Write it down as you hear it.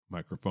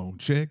Microphone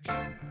check.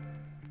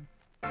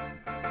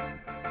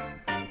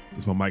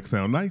 Does my mic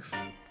sound nice?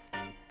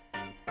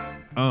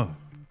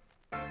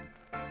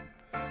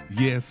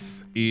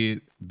 Yes,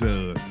 it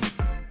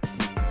does.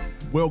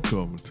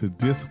 Welcome to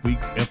this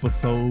week's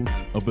episode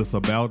of It's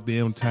About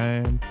Damn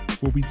Time,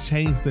 where we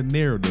change the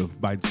narrative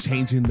by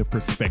changing the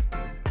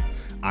perspective.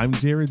 I'm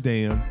Jared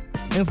Dam,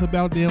 and it's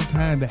about damn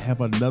time to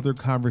have another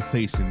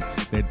conversation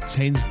that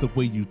changes the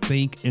way you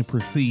think and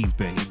perceive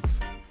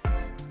things.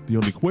 The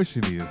only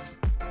question is,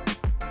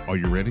 are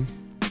you ready?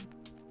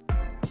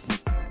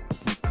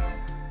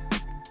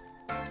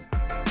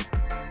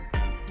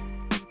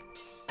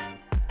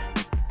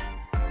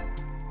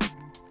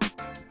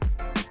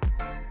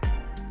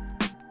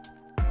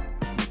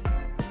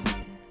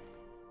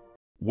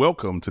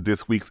 Welcome to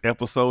this week's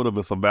episode of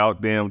It's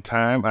About Damn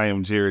Time. I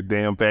am Jared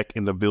Dam, back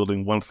in the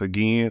building once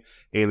again.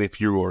 And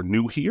if you are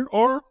new here,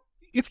 or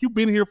if you've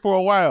been here for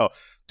a while,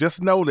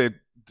 just know that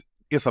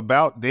It's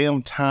About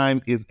Damn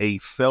Time is a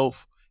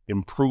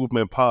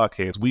self-improvement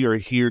podcast. We are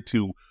here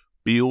to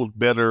build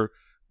better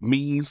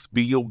me's,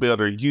 build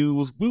better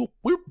you's.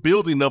 We're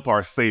building up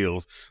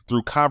ourselves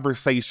through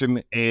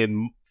conversation,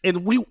 and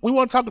we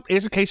want to talk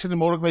education and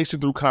motivation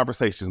through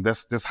conversation.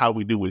 That's how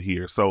we do it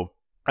here. So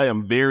I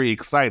am very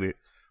excited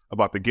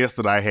about the guest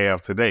that I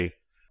have today.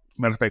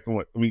 Matter of fact,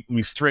 let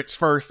me stretch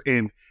first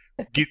and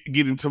get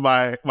into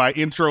my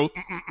intro.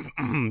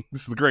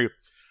 This is great.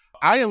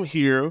 I am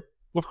here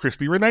with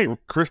Christy Renee.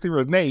 Christy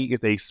Renee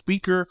is a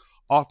speaker,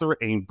 author,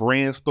 and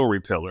brand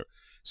storyteller.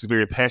 She's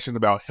very passionate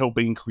about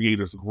helping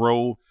creators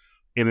grow.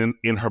 In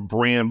her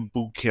brand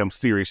bootcamp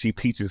series, she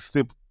teaches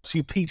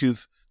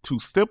to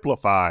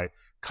simplify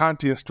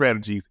content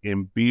strategies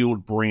and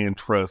build brand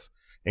trust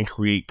and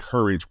create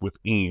courage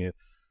within.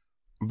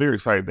 I'm very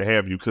excited to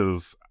have you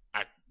because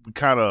we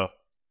kind of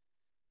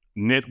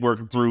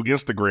networked through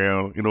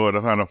Instagram in order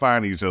to kind of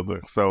find each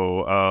other.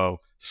 So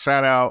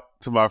shout out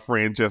to my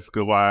friend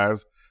Jessica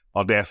Wise,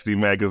 Audacity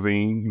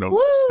Magazine. You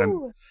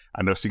know,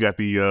 I know she got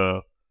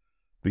the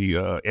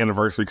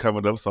anniversary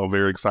coming up, so I'm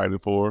very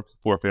excited for her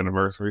 4th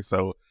anniversary.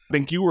 So I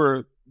think you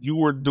were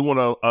doing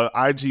a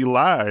IG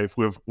live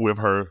with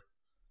her,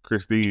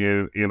 Christy,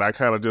 and I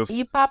kind of just...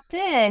 You popped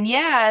in,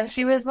 yeah, and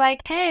she was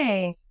like,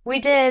 hey, we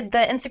did the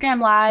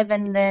Instagram live,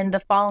 and then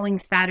the following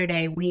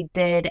Saturday we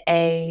did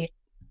a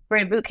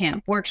brand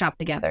bootcamp workshop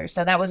together.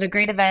 So that was a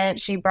great event.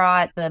 She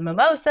brought the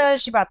mimosa,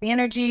 she brought the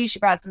energy, she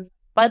brought some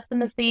butts in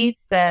the seats,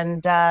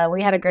 and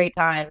we had a great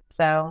time.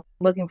 So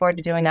looking forward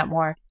to doing that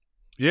more.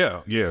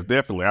 Yeah,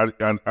 definitely.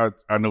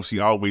 I know she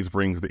always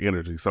brings the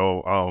energy.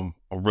 So I'm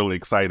really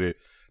excited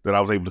that I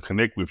was able to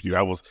connect with you.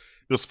 It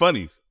was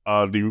funny.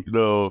 As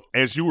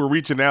you were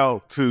reaching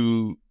out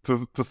to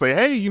say,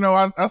 hey, you know,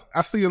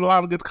 I see a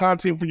lot of good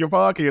content from your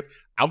podcast.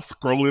 I'm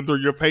scrolling through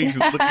your pages,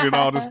 looking at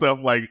all this stuff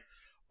like,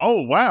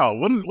 oh, wow,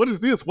 what is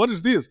this? What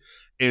is this?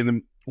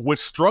 And what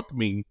struck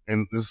me,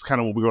 and this is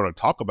kind of what we're going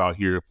to talk about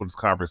here for this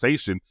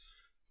conversation,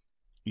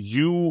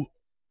 you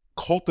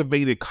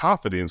cultivated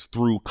confidence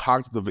through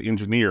cognitive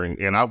engineering.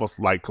 And I was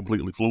like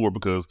completely floored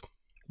because,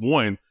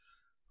 one,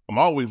 I'm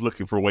always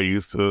looking for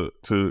ways to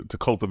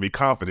cultivate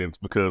confidence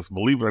because,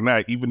 believe it or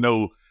not, even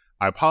though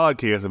I've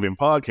been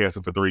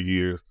podcasting for 3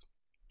 years,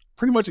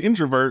 pretty much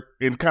introvert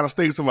and kind of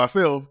stays to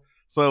myself.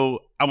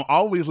 So I'm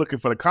always looking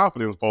for the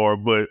confidence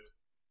part, but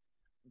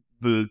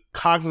the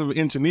cognitive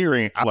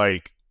engineering, I'm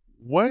like,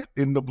 what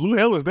in the blue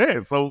hell is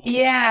that? So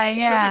yeah.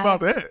 Tell me about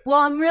that.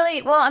 Well, I'm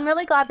really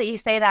glad that you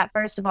say that,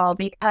 first of all,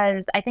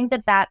 because I think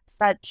that that's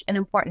such an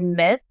important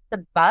myth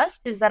to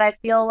bust, is that I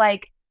feel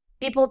like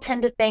people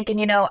tend to think, and,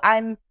 you know,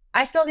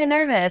 I still get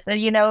nervous,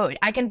 and, you know,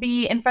 I can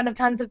be in front of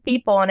tons of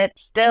people and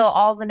it's still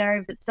all the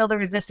nerves. It's still the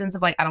resistance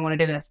of like, I don't want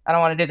to do this. I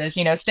don't want to do this,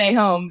 you know, stay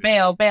home,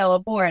 bail,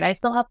 abort. I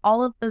still have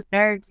all of those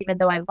nerves, even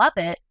though I love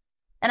it.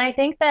 And I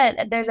think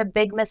that there's a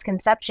big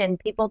misconception.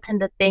 People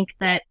tend to think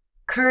that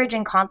courage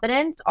and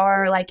confidence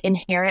are like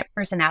inherent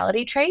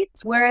personality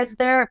traits, whereas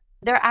they're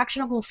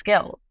actionable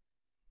skills.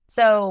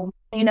 So,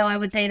 you know, I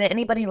would say that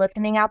anybody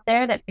listening out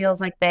there that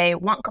feels like they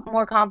want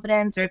more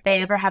confidence, or if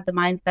they ever have the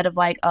mindset of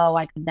like, oh,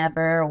 I could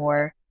never,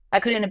 or I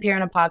couldn't appear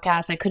on a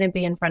podcast, I couldn't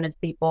be in front of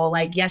people,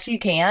 like, yes, you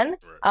can.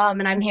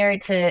 And I'm here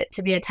to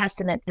be a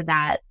testament to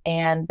that.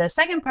 And the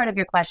second part of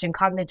your question,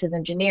 cognitive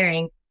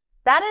engineering,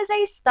 that is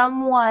a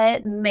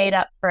somewhat made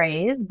up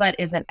phrase, but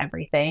isn't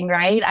everything,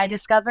 right? I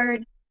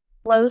discovered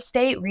flow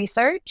state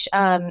research.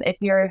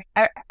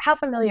 How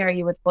familiar are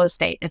you with flow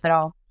state, if at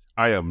all?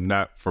 I am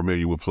not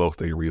familiar with flow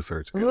state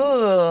research.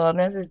 Ooh,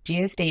 this is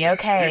juicy.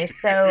 Okay,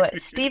 so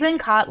Stephen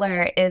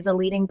Kotler is a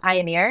leading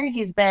pioneer.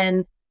 He's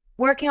been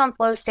working on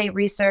flow state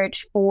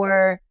research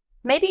for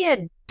maybe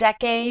a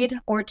decade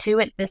or two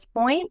at this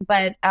point,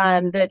 but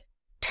the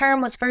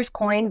term was first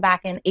coined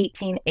back in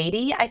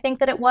 1880, I think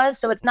that it was.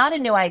 So it's not a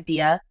new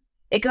idea.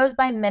 It goes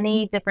by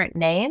many different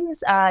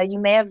names. You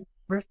may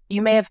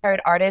have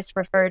heard artists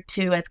referred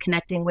to as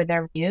connecting with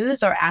their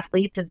muse, or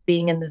athletes as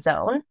being in the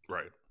zone.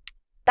 Right.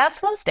 That's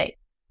flow state.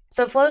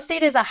 So flow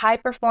state is a high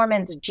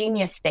performance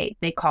genius state,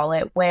 they call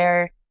it,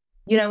 where,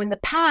 you know, in the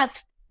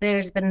past,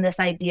 there's been this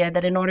idea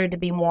that in order to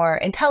be more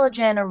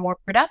intelligent or more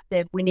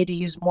productive, we need to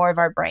use more of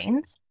our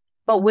brains.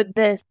 But with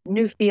this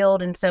new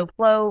field, and so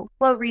flow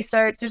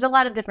research, there's a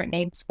lot of different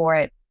names for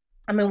it.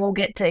 I mean, we'll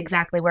get to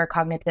exactly where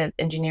cognitive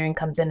engineering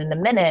comes in a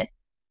minute.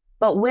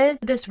 But with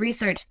this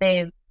research,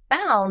 they've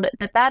found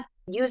that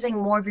using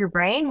more of your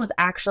brain was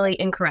actually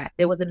incorrect.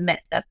 It was a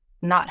myth. That's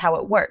not how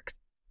it works.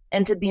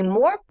 And to be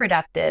more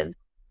productive,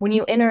 when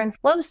you enter in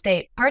flow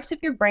state, parts of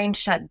your brain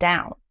shut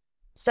down.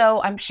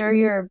 So I'm sure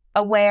you're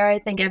aware, I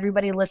think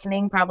everybody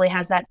listening probably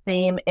has that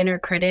same inner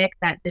critic,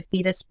 that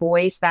defeatist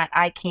voice, that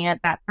I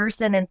can't, that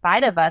person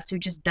inside of us who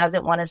just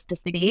doesn't want us to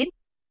succeed.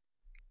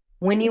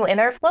 When you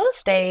enter flow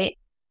state,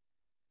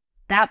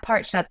 that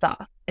part shuts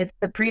off. It's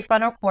the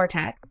prefrontal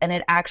cortex, and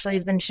it actually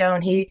has been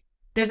shown.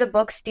 There's a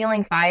book,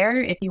 Stealing Fire,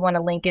 if you want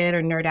to link it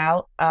or nerd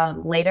out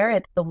later.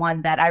 It's the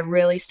one that I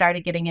really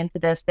started getting into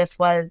this. This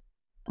was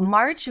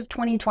March of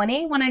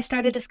 2020 when I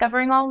started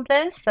discovering all of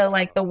this. So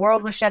like the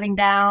world was shutting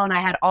down.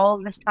 I had all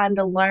of this time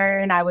to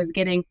learn. I was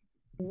getting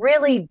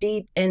really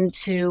deep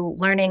into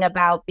learning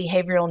about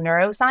behavioral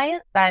neuroscience.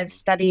 I've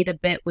studied a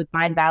bit with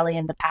Mind Valley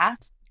in the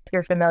past, if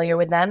you're familiar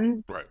with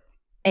them. Right.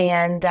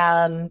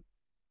 And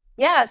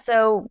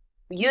so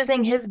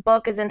using his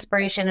book as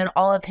inspiration and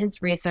all of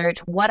his research,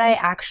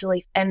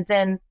 and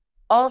then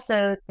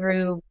also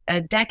through a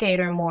decade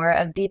or more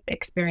of deep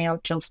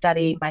experiential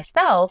study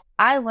myself,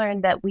 I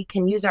learned that we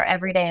can use our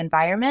everyday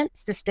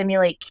environments to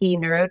stimulate key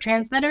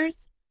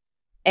neurotransmitters.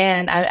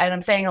 And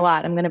I'm saying a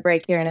lot. I'm going to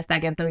break here in a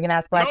second so we can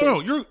ask questions.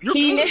 No, you're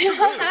good. You're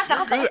good.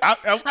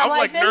 I'm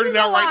like nerding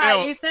out right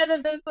now. You said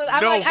that this was.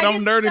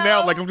 I'm nerding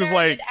out. Like I'm just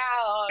like.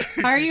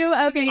 Are you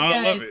okay? Good.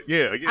 I love it.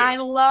 Yeah. I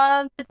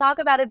love to talk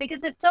about it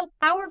because it's so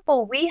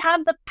powerful. We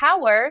have the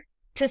power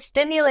to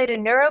stimulate a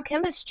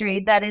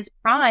neurochemistry that is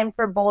primed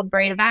for bold,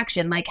 brave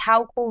action. Like,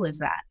 how cool is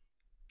that?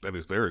 That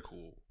is very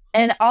cool.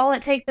 And all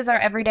it takes is our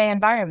everyday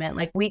environment.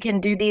 Like, we can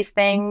do these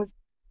things,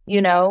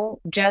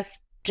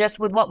 just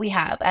with what we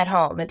have at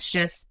home. It's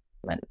just,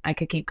 I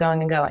could keep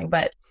going and going,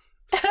 but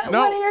what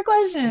are your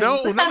questions? No.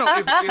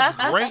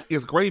 It's great.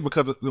 It's great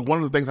because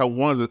one of the things I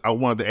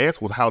wanted to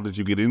ask was, how did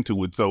you get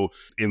into it? So,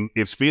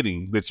 it's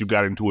fitting that you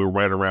got into it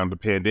right around the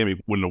pandemic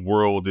when the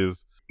world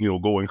is,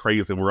 going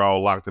crazy and we're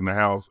all locked in the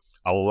house.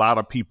 A lot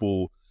of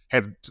people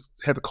had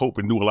to cope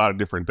and do a lot of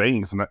different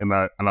things, and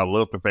I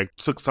love the fact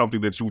you took something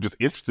that you were just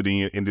interested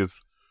in and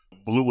just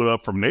blew it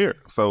up from there.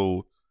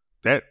 So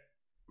that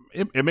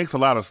it makes a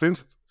lot of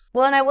sense.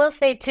 Well, and I will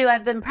say too,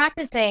 I've been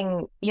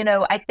practicing.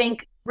 I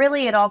think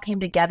really it all came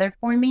together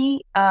for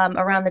me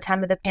around the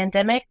time of the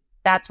pandemic.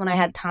 That's when I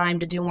had time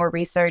to do more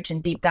research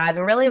and deep dive,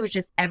 and really it was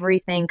just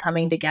everything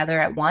coming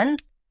together at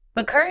once.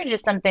 But courage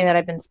is something that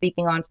I've been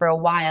speaking on for a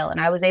while, and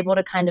I was able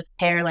to kind of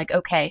pair like,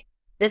 okay,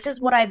 this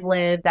is what I've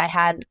lived.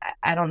 I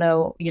don't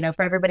know,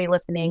 for everybody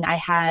listening, I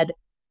had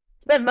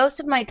spent most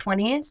of my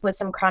 20s with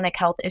some chronic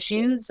health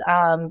issues.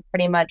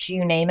 Pretty much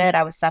you name it,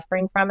 I was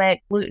suffering from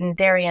it. Gluten,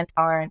 dairy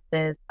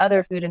intolerances,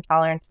 other food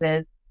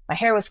intolerances. My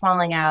hair was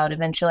falling out.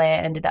 Eventually, I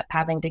ended up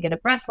having to get a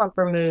breast lump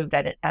removed.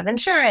 I didn't have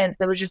insurance.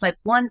 It was just like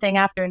one thing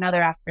after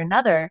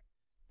another.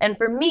 And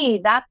for me,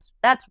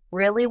 that's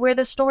really where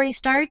the story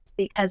starts,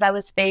 because I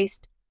was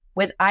faced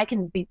with, I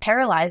can be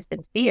paralyzed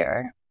in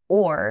fear,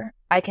 or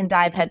I can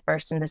dive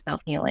headfirst into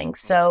self-healing.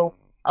 So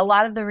a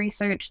lot of the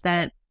research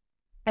that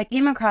I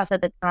came across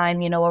at the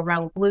time,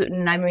 around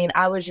gluten, I mean,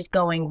 I was just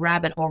going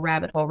rabbit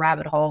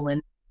hole.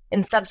 And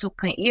in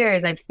subsequent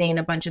years, I've seen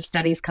a bunch of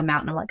studies come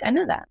out and I'm like, I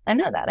know that.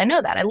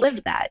 I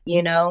lived that,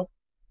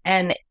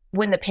 And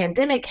when the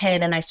pandemic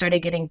hit and I started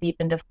getting deep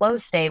into flow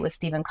state with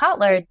Stephen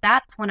Kotler,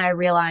 that's when I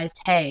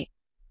realized, hey,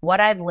 what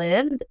I've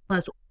lived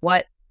plus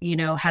what,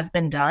 has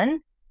been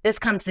done, this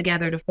comes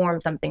together to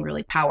form something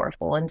really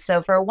powerful. And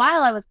so for a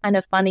while, I was kind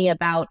of funny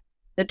about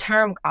the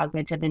term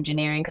cognitive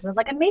engineering, because I was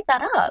like, I made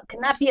that up. Can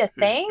that be a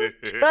thing?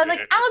 But I was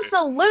like,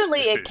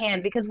 absolutely it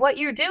can, because what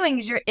you're doing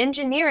is you're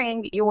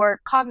engineering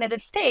your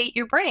cognitive state,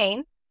 your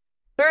brain,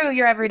 through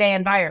your everyday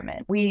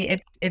environment.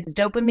 It's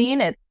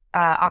dopamine, it's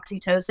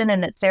oxytocin,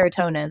 and it's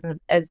serotonin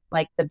as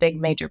like the big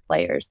major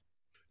players.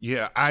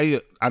 Yeah, I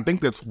think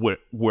that's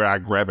where I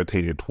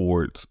gravitated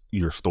towards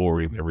your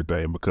story and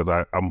everything, because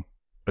I'm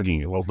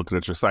again, I was looking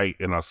at your site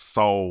and I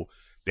saw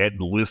that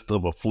list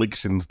of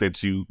afflictions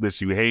that you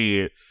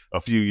had a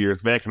few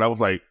years back, and I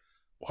was like,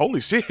 holy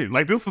shit,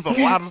 like this is a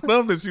lot of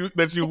stuff that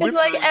you went it's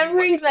like through.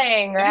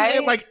 Everything, like, right?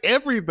 Yeah, like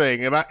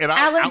everything. And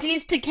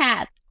allergies to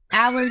cats.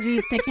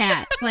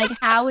 Like,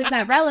 how is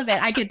that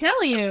relevant? I could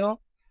tell you,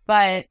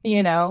 but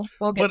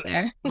we'll get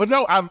there. But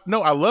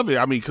I love it.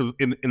 I mean, because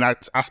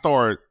I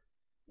started,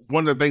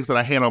 one of the things that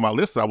I had on my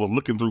list, I was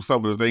looking through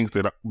some of the things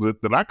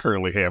that I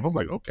currently have. I'm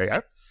like,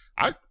 okay,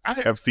 I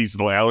have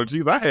seasonal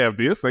allergies. I have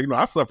this.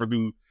 I suffer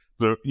through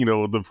the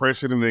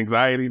depression and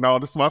anxiety and all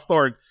this. So I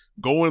started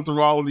going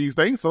through all of these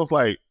things. So it's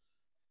like,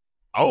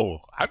 oh,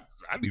 I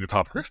need to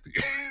talk to Christy.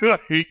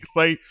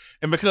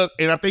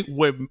 and I think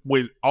what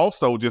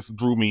also just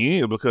drew me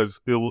in,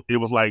 because it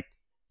was like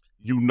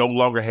you no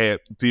longer had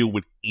to deal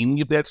with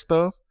any of that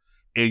stuff,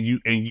 and you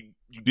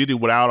did it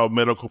without a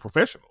medical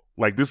professional.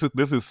 Like this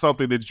is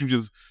something that you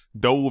just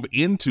dove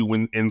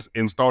into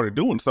and started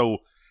doing. So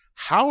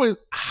how did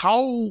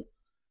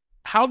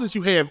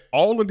you have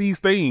all of these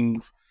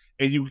things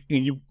and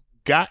you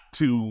got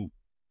to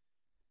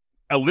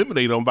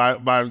eliminate them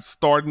by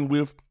starting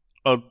with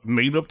a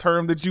made up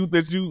term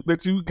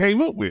that you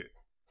came up with?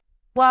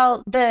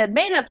 Well, the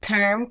made up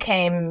term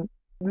came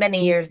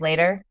many years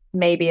later,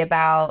 maybe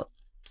about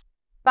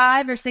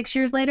 5 or 6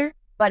 years later,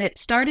 but it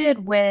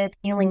started with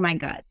healing my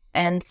gut.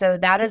 And so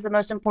that is the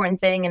most important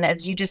thing. And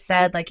as you just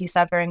said, like you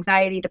suffer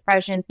anxiety,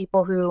 depression,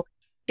 people who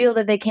feel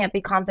that they can't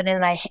be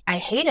confident. And I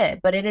hate it,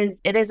 but it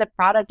is a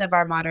product of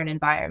our modern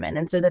environment.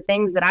 And so the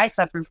things that I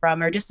suffer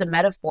from are just a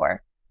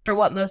metaphor for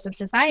what most of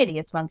society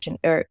is function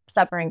or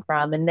suffering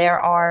from. And there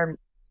are,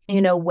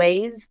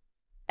 ways,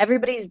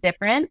 everybody's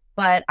different,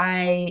 but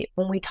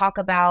when we talk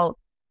about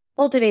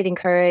cultivating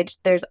courage,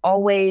 there's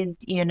always,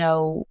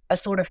 a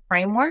sort of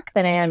framework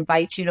that I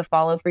invite you to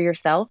follow for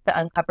yourself to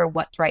uncover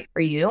what's right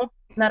for you.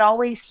 And that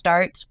always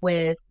starts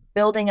with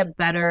building a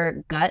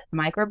better gut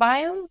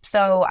microbiome.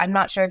 So I'm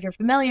not sure if you're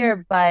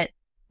familiar, but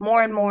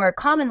more and more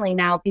commonly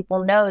now,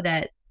 people know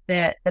that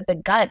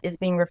the gut is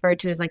being referred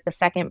to as like the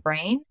second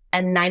brain,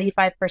 and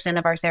 95%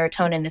 of our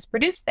serotonin is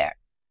produced there.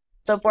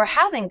 So if we're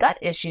having gut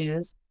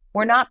issues,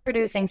 we're not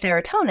producing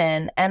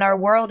serotonin, and our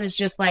world is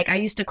just like, I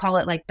used to call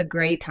it like the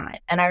gray time.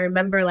 And I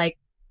remember like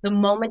the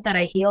moment that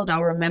I healed,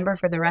 I'll remember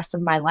for the rest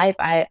of my life,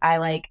 I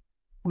like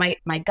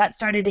my gut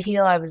started to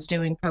heal. I was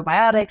doing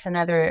probiotics and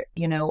other,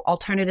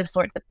 alternative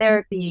sorts of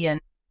therapy.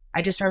 And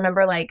I just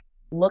remember like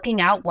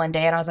looking out one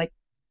day and I was like,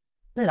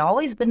 has it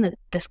always been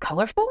this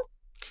colorful?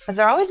 Has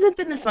there always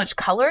been this much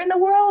color in the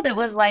world? It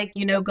was like,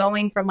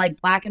 going from like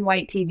black and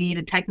white TV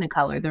to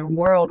Technicolor. The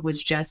world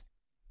was just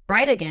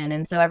bright again.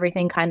 And so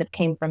everything kind of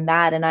came from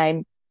that. And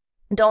I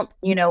don't,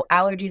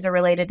 allergies are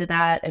related to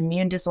that,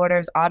 immune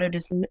disorders,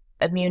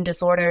 autoimmune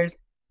disorders,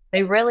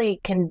 they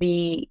really can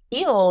be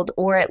healed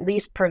or at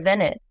least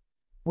prevented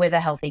with a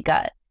healthy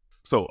gut.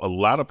 So a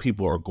lot of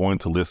people are going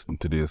to listen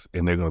to this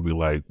and they're going to be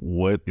like,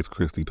 what is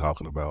Christy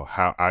talking about?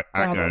 How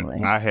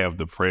I have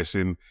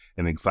depression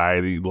and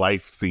anxiety.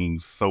 Life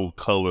seems so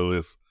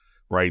colorless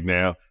right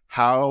now.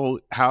 How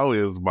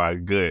is my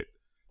gut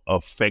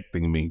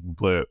affecting me?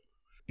 But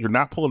you're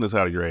not pulling this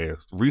out of your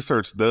ass.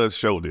 Research does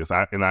show this.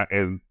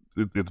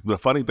 It's the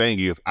funny thing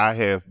is I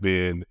have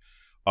been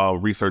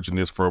researching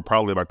this for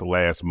probably about the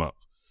last month.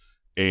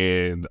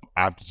 And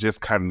I've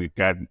just kind of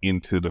gotten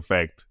into the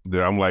fact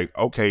that I'm like,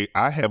 okay,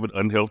 I have an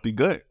unhealthy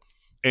gut.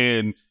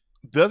 And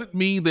doesn't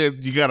mean that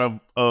you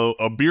got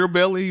a beer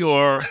belly,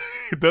 or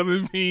it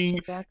doesn't mean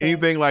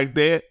anything like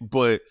that.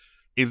 But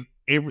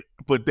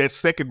but that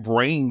second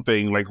brain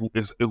thing, like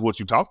is what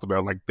you talked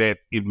about, like that,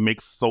 it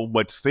makes so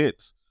much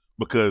sense,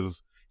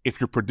 because if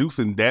you're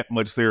producing that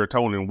much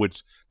serotonin,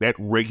 which that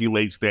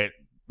regulates the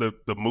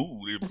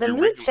mood. It's a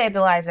mood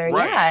stabilizer,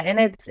 right. Yeah. And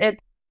it's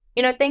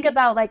think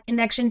about like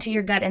connection to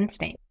your gut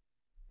instinct,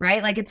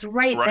 right? Like it's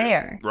right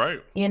there. Right.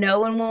 And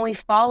when we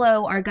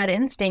follow our gut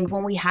instinct,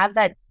 when we have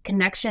that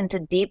connection to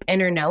deep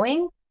inner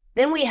knowing,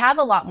 then we have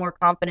a lot more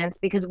confidence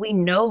because we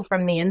know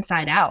from the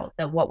inside out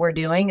that what we're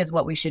doing is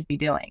what we should be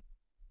doing.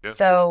 Yeah.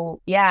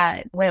 So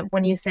yeah,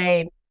 when you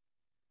say,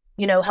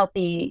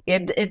 healthy,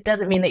 it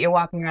doesn't mean that you're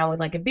walking around with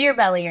like a beer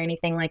belly or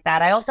anything like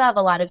that. I also have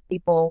a lot of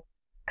people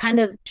kind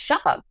of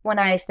shocked when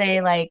I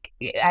say like,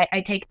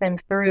 I take them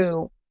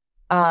through,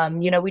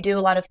 we do a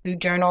lot of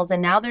food journals,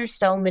 and now there's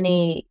so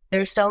many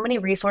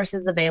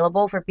resources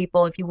available for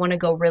people if you want to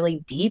go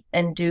really deep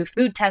and do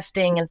food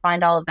testing and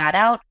find all of that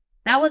out.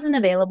 That wasn't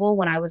available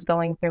when I was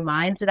going through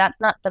mine. So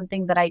that's not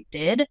something that I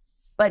did,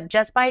 but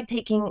just by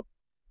taking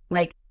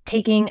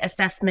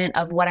assessment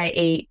of what I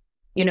ate,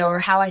 or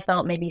how I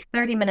felt maybe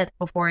 30 minutes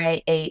before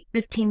I ate,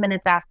 15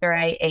 minutes after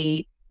I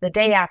ate, the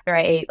day after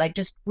I ate, like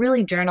just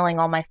really journaling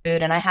all my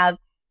food. And I have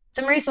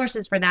some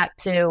resources for that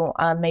too.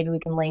 Maybe we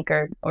can link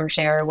or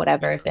share or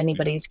whatever if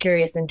anybody's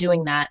curious in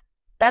doing that.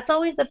 That's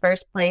always the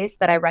first place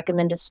that I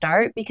recommend to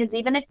start, because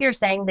even if you're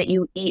saying that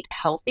you eat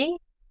healthy,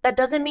 that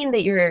doesn't mean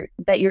that you're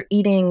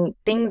eating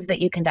things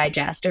that you can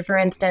digest. Or for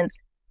instance,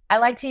 I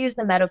like to use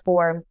the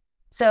metaphor.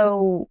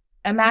 So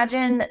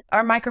imagine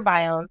our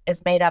microbiome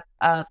is made up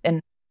of,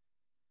 and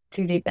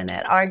too deep in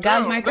it, our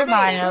gut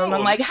microbiome. No.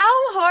 I'm like,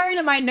 how hard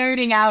am I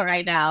nerding out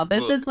right now?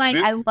 This is like,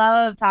 I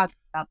love talking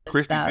about this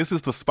Christy, stuff. This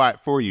is the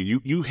spot for you.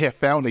 You have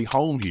found a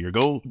home here.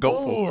 Go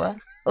for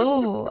it.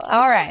 Ooh,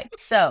 all right.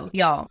 So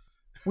y'all,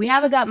 we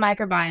have a gut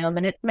microbiome,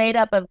 and it's made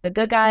up of the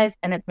good guys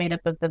and it's made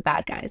up of the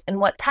bad guys. And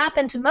what's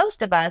happened to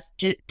most of us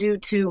due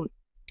to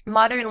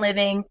modern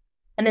living,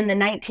 and in the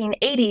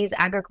 1980s,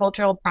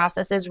 agricultural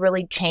processes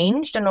really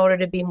changed in order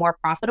to be more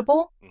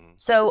profitable. Mm-hmm.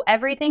 So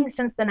everything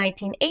since the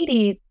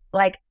 1980s,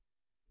 like,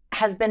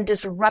 has been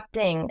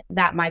disrupting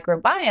that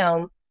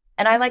microbiome.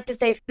 And I like to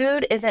say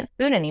food isn't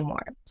food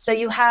anymore. So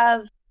you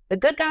have the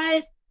good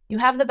guys, you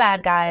have the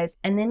bad guys,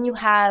 and then you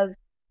have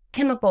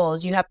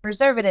chemicals, you have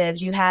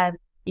preservatives, you have,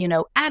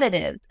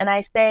 additives. And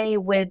I say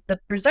with the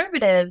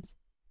preservatives,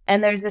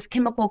 and there's this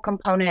chemical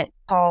component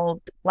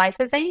called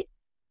glyphosate,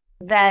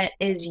 that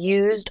is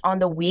used on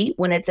the wheat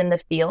when it's in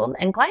the field.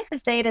 And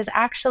glyphosate is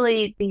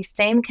actually the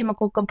same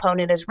chemical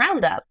component as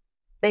Roundup.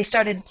 They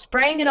started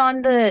spraying it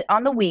on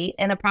the wheat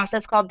in a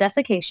process called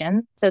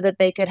desiccation so that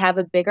they could have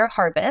a bigger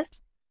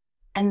harvest.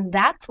 And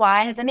that's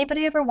why, has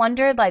anybody ever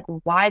wondered like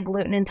why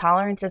gluten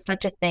intolerance is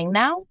such a thing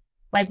now?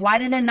 Like why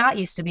did it not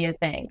used to be a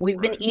thing? We've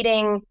been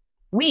eating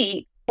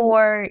wheat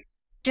for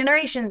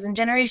generations and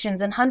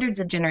generations and hundreds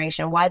of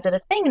generations. Why is it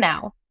a thing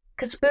now?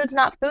 Because food's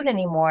not food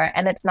anymore,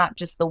 and it's not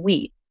just the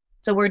wheat.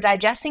 So we're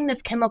digesting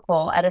this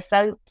chemical at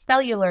a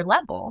cellular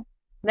level,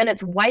 then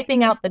it's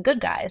wiping out the good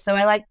guys. So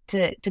I like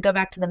to go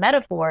back to the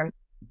metaphor.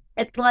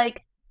 It's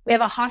like we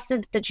have a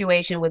hostage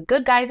situation with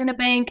good guys in a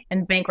bank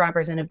and bank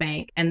robbers in a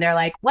bank. And they're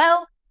like,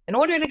 well, in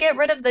order to get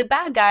rid of the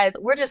bad guys,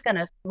 we're just going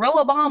to throw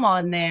a bomb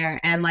on there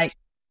and like,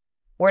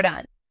 we're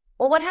done.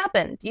 Well, what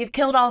happened? You've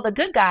killed all the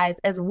good guys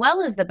as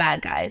well as the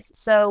bad guys.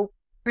 So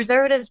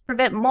preservatives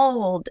prevent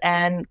mold,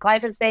 and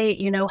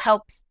glyphosate,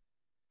 helps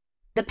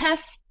the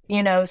pests,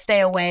 stay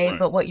away. Right.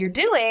 But what you're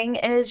doing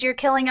is you're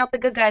killing out the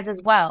good guys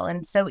as well.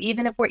 And so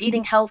even if we're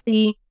eating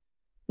healthy,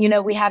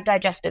 we have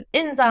digestive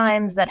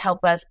enzymes that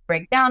help us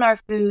break down our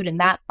food, and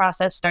that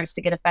process starts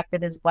to get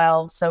affected as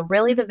well. So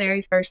really the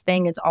very first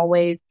thing is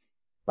always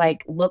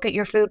like, look at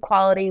your food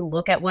quality,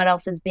 look at what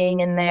else is being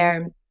in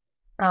there.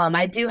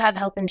 I do have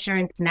health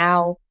insurance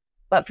now,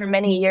 but for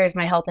many years,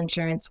 my health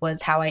insurance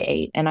was how I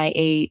ate. And I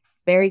ate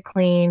very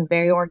clean,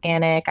 very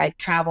organic. I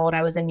traveled,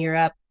 I was in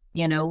Europe,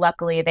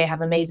 luckily they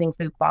have amazing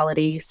food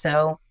quality.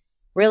 So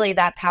really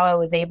that's how I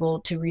was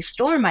able to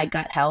restore my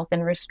gut health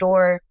and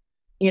restore,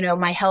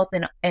 my health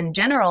in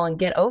general, and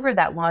get over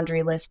that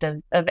laundry list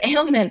of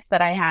ailments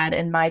that I had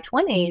in my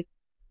 20s,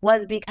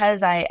 was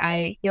because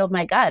I healed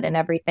my gut, and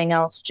everything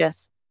else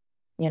just,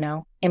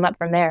 came up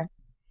from there.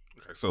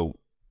 So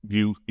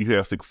you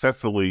have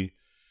successfully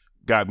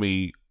got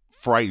me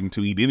frightened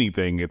to eat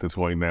anything at this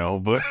point now,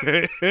 but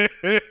I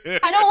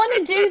don't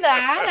want to do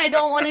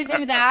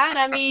that.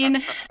 I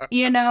mean,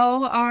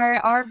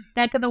 our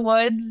neck of the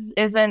woods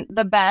isn't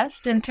the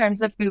best in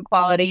terms of food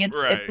quality. It's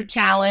a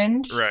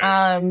challenge.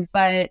 Right.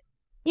 But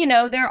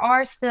there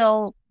are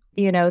still,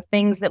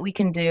 things that we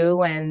can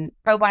do, and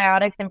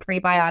probiotics and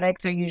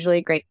prebiotics are usually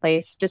a great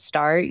place to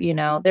start.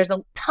 There's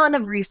a ton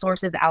of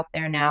resources out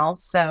there now.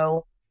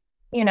 So,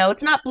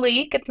 it's not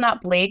bleak.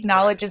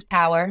 Knowledge is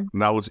power.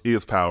 Knowledge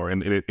is power,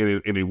 and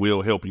it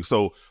will help you.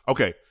 So,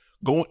 okay,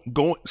 going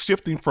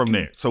shifting from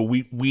that. So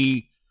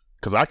we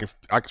because I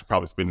could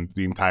probably spend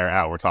the entire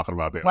hour talking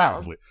about that. Well,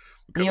 honestly,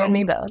 you and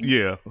me both.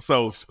 Yeah.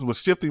 So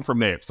was shifting from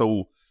that.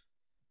 So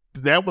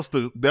that was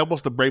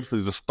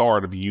basically the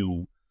start of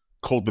you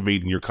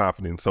cultivating your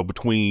confidence. So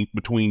between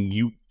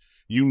you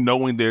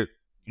knowing that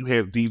you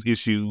had these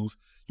issues,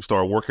 you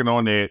started working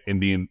on that,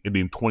 and then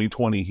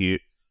 2020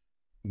 hit.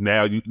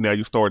 Now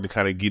you started to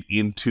kind of get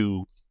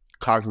into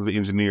cognitive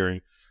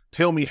engineering.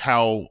 Tell me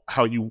how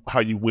you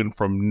went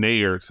from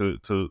there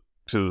to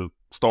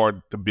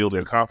start to build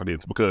that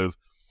confidence, because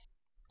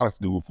I have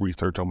to do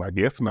research on my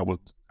guests, and I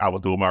was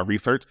doing my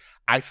research.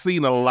 I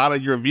seen a lot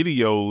of your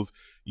videos.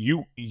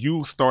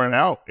 You starting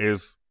out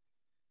as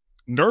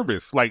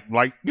nervous, like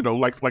kind of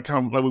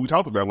like what we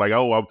talked about, like,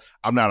 oh,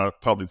 I'm not a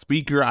public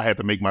speaker. I had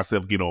to make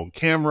myself get on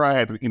camera. I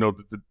had to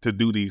to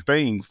do these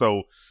things.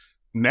 So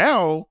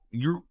now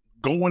you're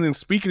going and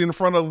speaking in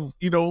front of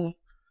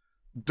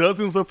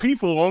dozens of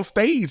people on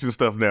stage and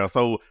stuff now.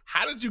 So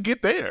how did you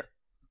get there?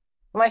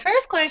 My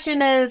first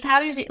question is, how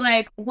did you,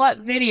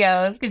 what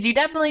videos? Because you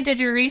definitely did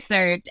your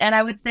research. And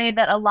I would say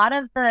that a lot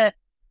of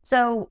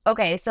so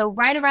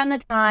right around the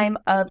time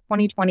of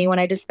 2020, when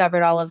I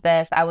discovered all of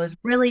this, I was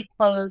really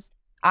close.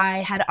 I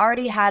had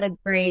already had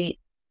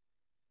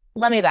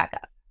let me back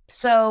up.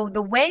 So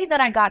the way that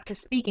I got to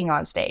speaking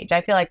on stage,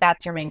 I feel like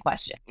that's your main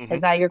question. Mm-hmm.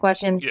 Is that your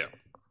question? Yeah.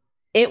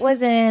 It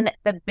was in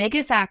the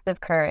biggest act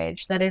of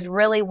courage that is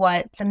really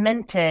what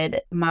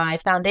cemented my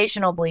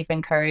foundational belief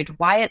in courage,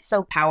 why it's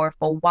so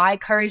powerful, why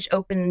courage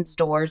opens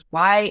doors,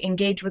 why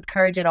engage with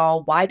courage at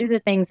all, why do the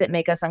things that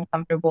make us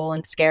uncomfortable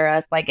and scare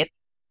us. Like it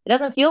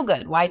doesn't feel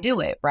good. Why do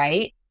it,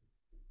 right?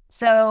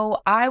 So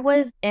I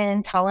was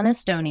in Tallinn,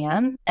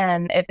 Estonia,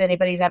 and if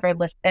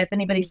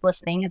anybody's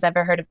listening has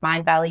ever heard of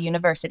Mind Valley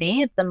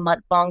University, it's the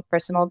month-long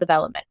personal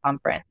development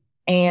conference.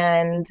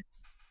 And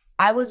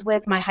I was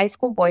with my high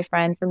school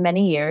boyfriend for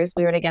many years.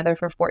 We were together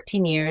for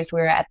 14 years.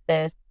 We were at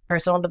this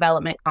personal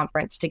development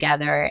conference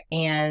together.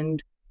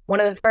 And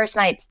one of the first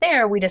nights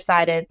there, we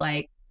decided,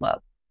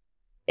 look,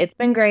 it's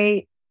been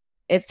great.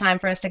 It's time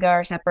for us to go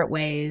our separate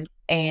ways.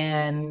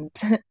 And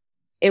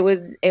it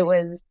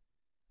was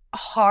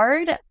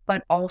hard,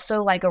 but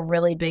also like a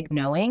really big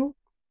knowing.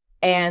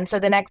 And so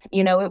the next,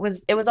 it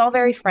was all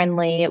very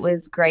friendly. It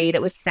was great.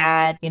 It was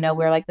sad.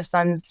 We're like the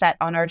sun set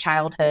on our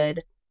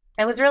childhood.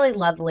 It was really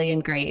lovely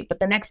and great. But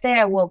the next day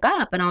I woke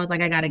up and I was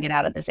like, I got to get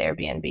out of this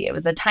Airbnb. It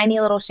was a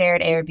tiny little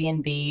shared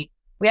Airbnb.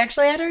 We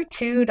actually had our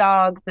 2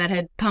 dogs that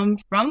had come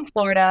from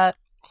Florida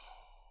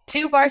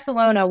to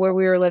Barcelona, where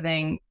we were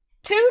living,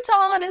 to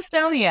Tallinn,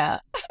 Estonia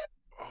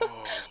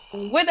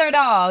with our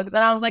dogs.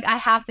 And I was like, I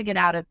have to get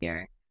out of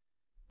here.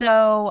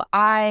 So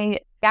I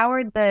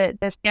scoured the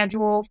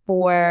schedule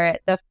for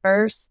the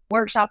first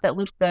workshop that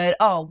looked good.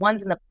 Oh,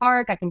 one's in the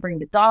park. I can bring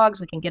the dogs.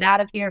 We can get out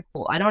of here.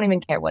 Cool. I don't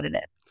even care what it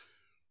is.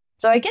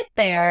 So I get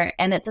there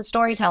and it's a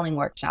storytelling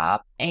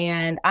workshop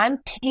and I'm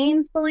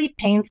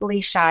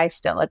painfully shy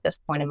still at this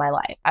point in my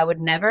life. I would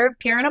never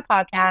appear on a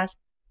podcast.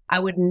 I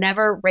would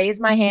never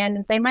raise my hand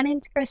and say, my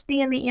name's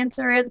Christy and the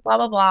answer is blah,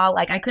 blah, blah.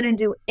 Like I couldn't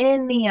do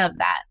any of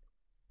that.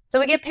 So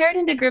we get paired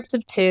into groups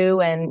of two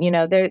and,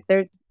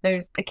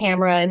 there's a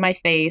camera in my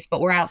face,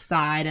 but we're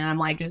outside and I'm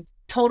like, just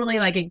totally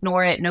like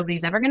ignore it.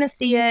 Nobody's ever going to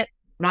see it.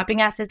 I'm not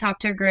being asked to talk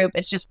to a group.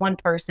 It's just one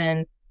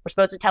person. We're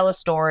supposed to tell a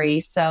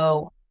story.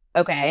 So,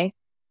 okay.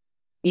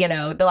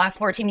 The last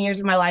 14 years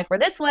of my life were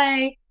this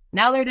way.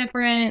 Now they're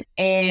different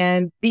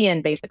and the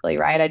end basically,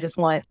 right? I just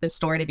want this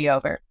story to be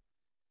over.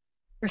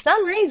 For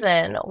some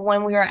reason,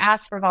 when we were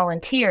asked for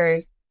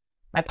volunteers,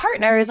 my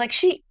partner is like,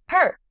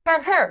 her.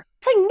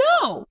 It's like,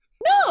 no,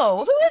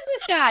 who is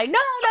this guy? No.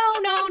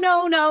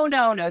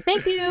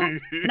 Thank you.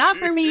 Not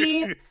for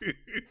me.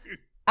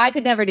 I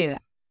could never do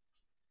that.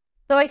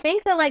 So I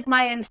think that like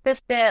my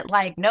insistent,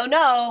 like,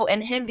 no,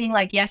 and him being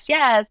like, yes,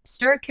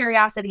 stirred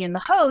curiosity in the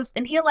host,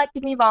 and he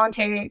elected me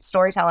voluntary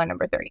storyteller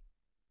number 3.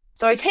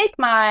 So I take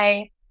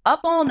my up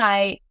all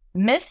night,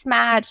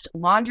 mismatched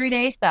laundry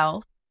day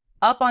self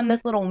up on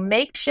this little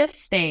makeshift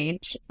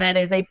stage that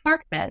is a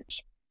park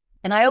bench.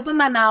 And I open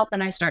my mouth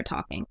and I start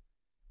talking.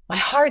 My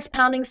heart's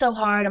pounding so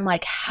hard. I'm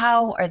like,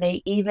 how are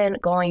they even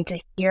going to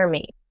hear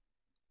me?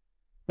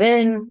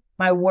 Then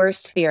my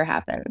worst fear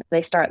happens.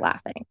 They start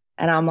laughing.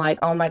 And I'm like,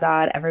 oh my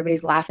God,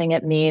 everybody's laughing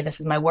at me. This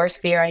is my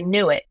worst fear. I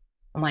knew it.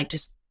 I'm like,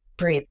 just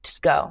breathe,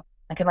 just go.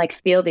 I can like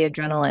feel the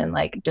adrenaline,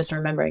 like just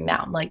remembering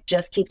now. I'm like,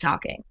 just keep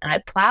talking. And I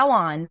plow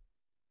on.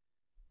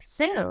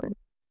 Soon,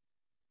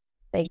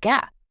 they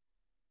gasp.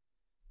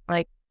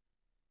 Like,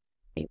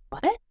 wait,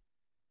 what?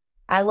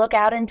 I look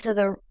out into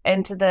the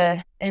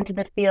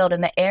field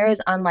and the air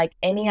is unlike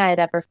any I had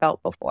ever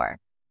felt before.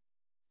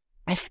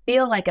 I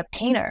feel like a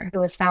painter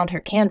who has found her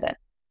canvas.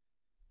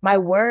 My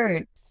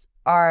words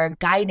are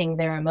guiding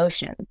their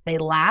emotions. They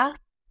laugh,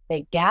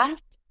 they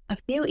gasp, a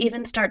few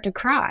even start to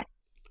cry.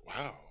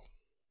 Wow.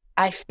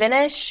 I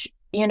finish,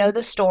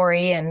 the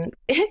story and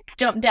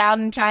jump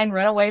down and try and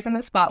run away from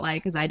the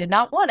spotlight because I did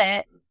not want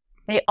it.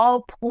 They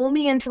all pull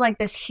me into like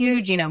this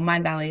huge,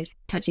 Mind Valley's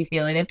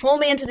touchy-feely. They pull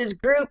me into this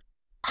group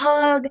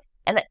hug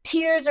and the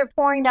tears are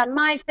pouring down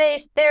my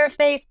face, their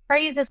face,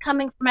 praise is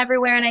coming from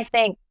everywhere. And I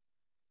think,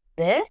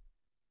 this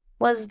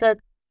was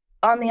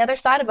on the other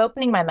side of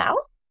opening my mouth?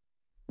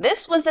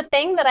 This was the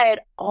thing that I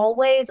had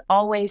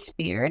always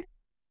feared.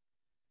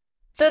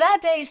 So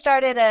that day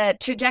started a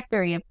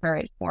trajectory of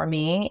courage for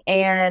me.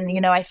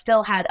 And, I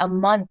still had a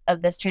month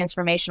of this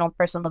transformational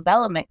personal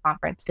development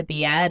conference to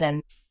be at.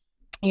 And,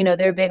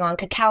 they're big on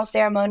cacao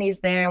ceremonies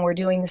there. And we're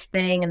doing this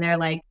thing. And they're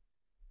like,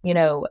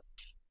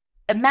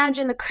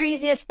 imagine the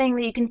craziest thing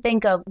that you can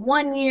think of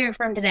 1 year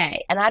from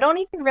today. And I don't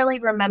even really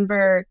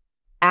remember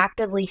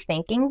actively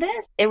thinking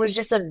this. It was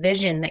just a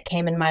vision that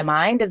came in my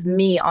mind of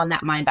me on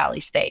that Mind Valley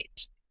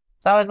stage.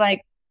 So I was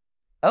like,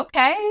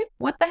 okay,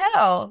 what the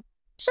hell?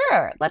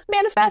 Sure, let's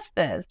manifest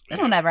this.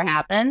 It'll never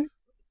happen.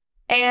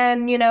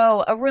 And,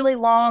 a really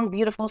long,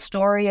 beautiful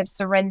story of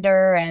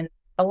surrender and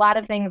a lot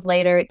of things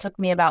later. It took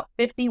me about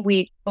 50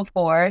 weeks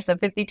before, so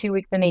 52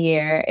 weeks in a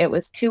year. It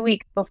was 2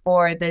 weeks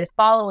before the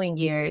following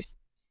year's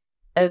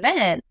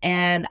event.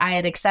 And I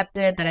had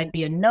accepted that I'd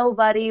be a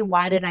nobody.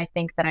 Why did I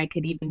think that I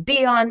could even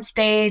be on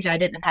stage? I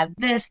didn't have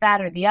this,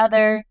 that, or the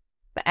other.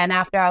 And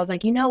after I was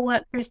like, you know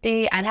what,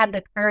 Christy, I'd had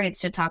the courage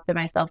to talk to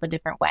myself a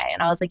different way.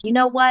 And I was like, you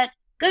know what?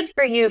 Good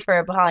for you for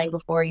applying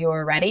before you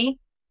were ready.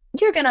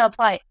 You're going to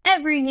apply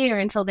every year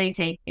until they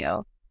take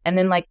you. And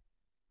then like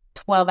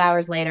 12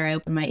 hours later, I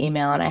opened my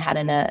email and I had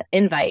an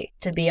invite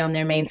to be on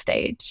their main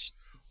stage.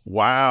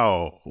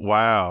 Wow.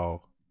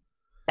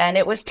 And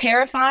it was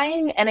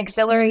terrifying and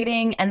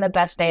exhilarating and the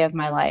best day of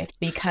my life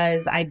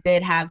because I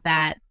did have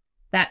that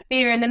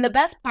fear. And then the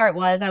best part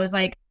was I was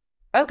like,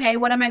 okay,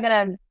 what am I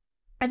going to,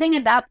 I think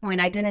at that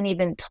point I didn't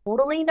even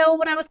totally know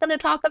what I was going to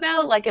talk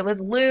about. Like it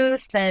was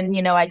loose and,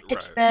 I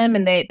pitched them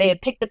and they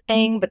had picked a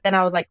thing, but then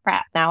I was like,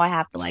 crap, now I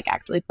have to like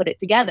actually put it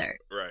together.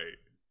 Right.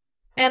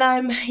 And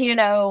I'm,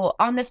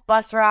 on this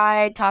bus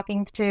ride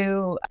talking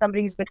to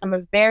somebody who's become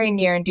a very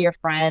near and dear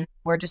friend.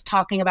 We're just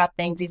talking about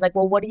things. He's like,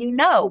 well, what do you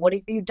know? What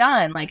have you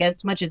done? Like,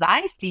 as much as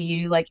I see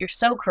you, like, you're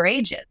so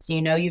courageous.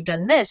 You've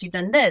done this,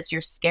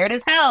 you're scared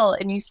as hell,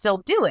 and you still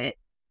do it.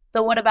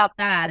 So what about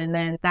that? And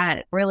then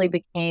that really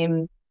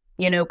became,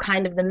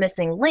 kind of the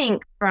missing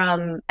link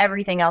from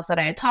everything else that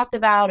I had talked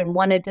about and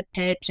wanted to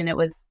pitch. And it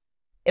was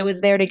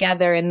there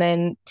together. And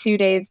then 2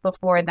 days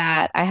before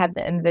that, I had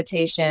the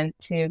invitation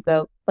to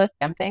go cliff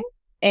jumping.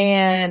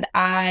 And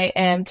I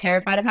am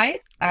terrified of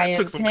heights. I am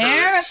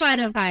terrified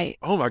of heights.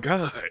 Oh my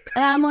God.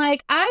 And I'm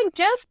like, I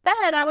just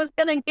said I was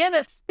going to give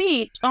a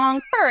speech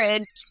on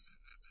courage.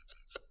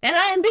 And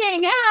I'm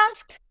being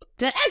asked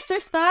to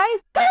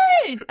exercise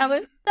courage. I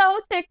was so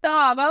ticked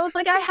off. I was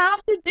like, I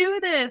have to do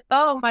this.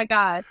 Oh my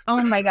gosh.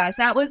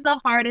 That was the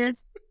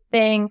hardest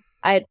thing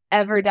I'd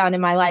ever done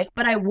in my life,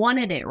 but I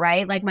wanted it,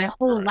 right? Like my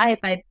whole life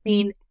I'd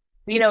seen,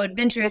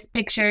 adventurous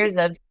pictures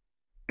of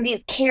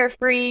these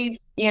carefree,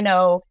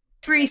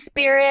 free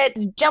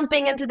spirits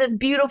jumping into this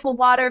beautiful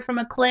water from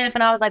a cliff.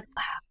 And I was like,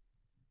 wow,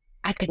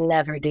 I could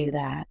never do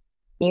that.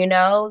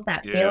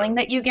 That Yeah, feeling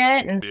that you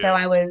get. And so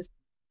yeah, I was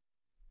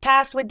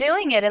tasked with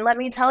doing it. And let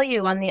me tell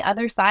you, on the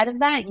other side of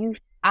that,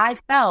 I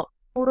felt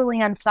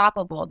totally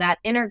unstoppable. That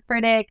inner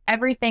critic,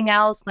 everything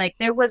else, like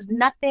there was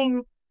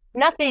nothing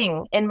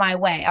in my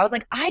way. I was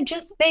like, I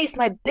just faced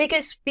my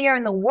biggest fear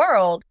in the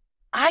world.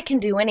 I can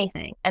do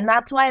anything. And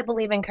that's why I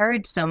believe in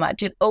courage so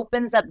much. It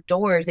opens up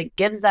doors. It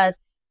gives us,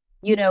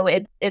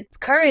 it's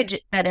courage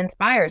that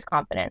inspires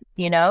confidence.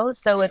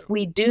 So if yeah.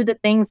 we do the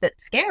things that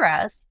scare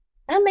us,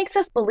 that makes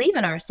us believe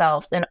in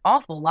ourselves an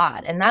awful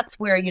lot. And that's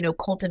where,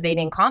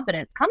 cultivating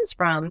confidence comes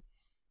from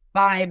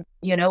by,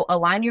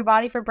 align your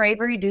body for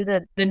bravery, do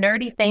the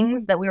nerdy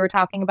things that we were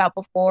talking about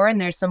before.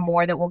 And there's some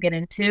more that we'll get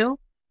into,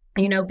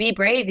 be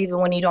brave even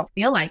when you don't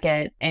feel like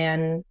it.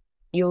 And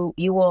you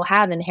will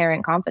have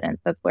inherent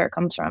confidence. That's where it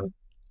comes from.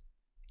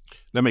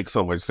 That makes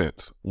so much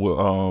sense.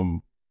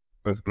 Well,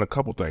 a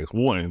couple things.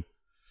 One,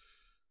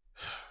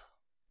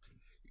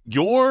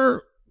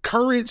 your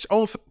courage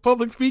on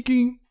public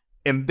speaking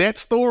and that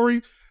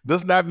story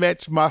does not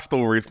match my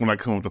stories when I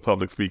come to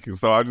public speaking.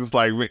 So I just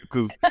like,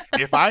 because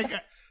if I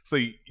got, so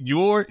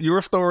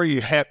your story,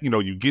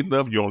 you getting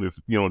up, you're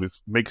on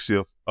this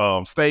makeshift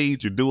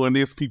stage, you're doing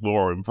this, people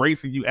are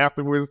embracing you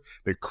afterwards,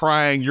 they're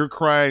crying, you're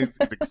crying,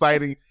 it's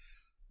exciting.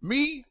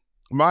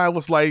 Mine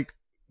was like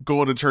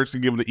going to church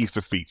and giving the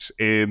Easter speech,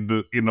 and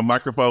the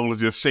microphone was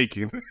just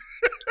shaking.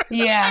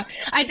 Yeah,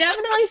 I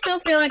definitely still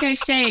feel like I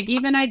shake.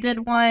 Even I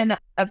did one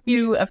a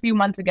few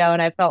months ago,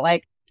 and I felt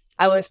like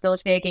I was still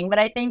shaking. But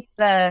I think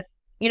the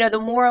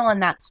moral in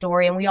that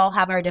story, and we all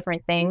have our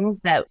different things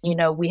that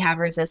we have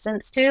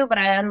resistance to. But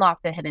I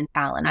unlocked a hidden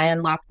talent. I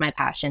unlocked my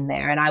passion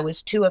there, and I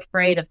was too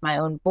afraid of my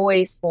own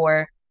voice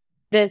for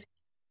this,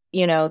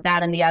 that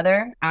and the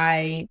other.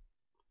 I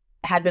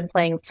had been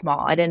playing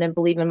small. I didn't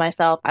believe in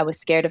myself. I was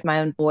scared of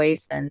my own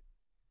voice, and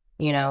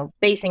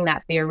facing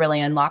that fear really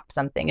unlocked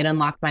something. It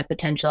unlocked my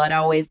potential. I'd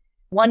always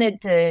wanted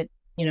to,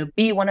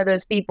 be one of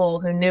those people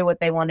who knew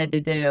what they wanted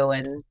to do,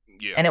 and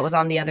Yeah, it was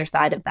on the other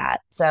side of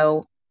that.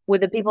 So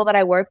with the people that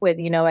I work with,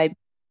 I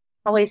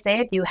always say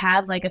if you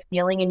have like a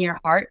feeling in your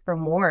heart for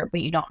more,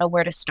 but you don't know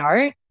where to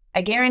start,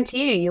 I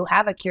guarantee you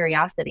have a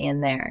curiosity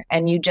in there,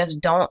 and you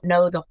just don't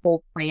know the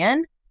whole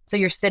plan. So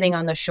you're sitting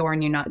on the shore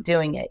and you're not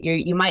doing it.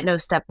 You might know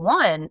step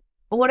one,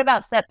 but what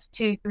about steps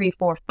 2, 3,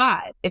 4,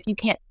 5? If you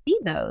can't see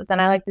those,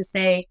 and I like to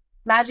say,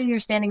 imagine you're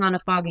standing on a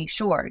foggy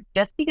shore.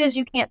 Just because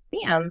you can't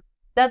see them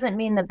doesn't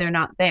mean that they're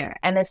not there.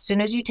 And as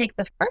soon as you take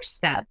the first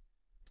step,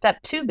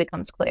 step 2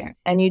 becomes clear,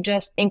 and you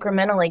just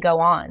incrementally go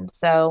on.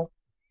 So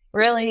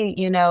really,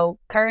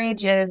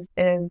 courage is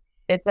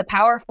it's a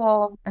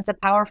powerful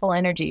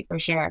energy for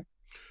sure.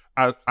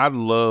 I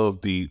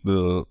love the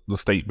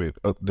statement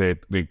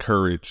that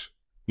courage,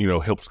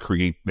 helps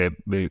create that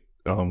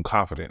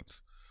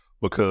confidence,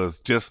 because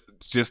just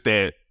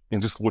that,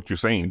 and just what you're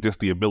saying, just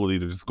the ability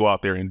to just go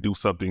out there and do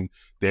something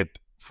that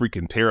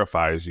freaking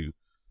terrifies you,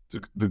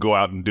 to go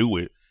out and do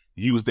it.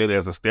 Use that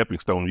as a stepping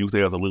stone. Use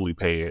that as a lily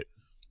pad,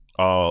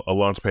 a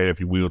launch pad, if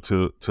you will,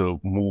 to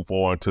move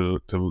on to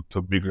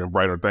bigger and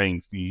brighter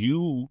things.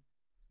 You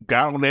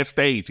got on that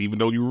stage, even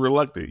though you were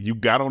reluctant. You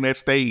got on that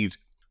stage,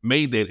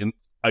 made that, and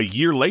a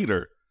year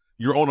later,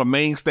 you're on a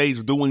main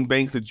stage doing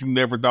things that you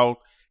never thought.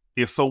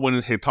 If someone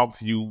had talked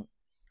to you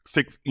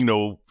 6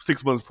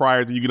 months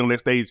prior to you get on that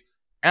stage,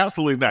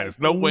 absolutely not. There's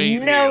no way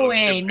in No hell.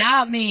 way,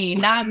 not me,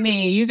 not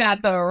me. You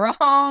got the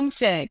wrong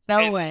chick. No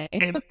and, way.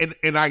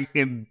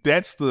 and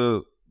that's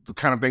the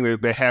kind of thing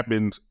that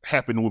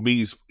happened with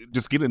me, is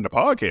just getting the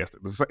podcast.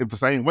 It's the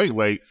same way.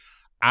 Like,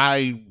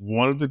 I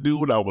wanted to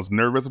do it. I was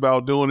nervous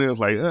about doing it.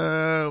 It's like,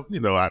 I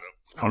don't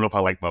know if I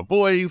like my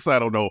voice. I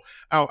don't know.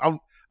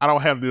 I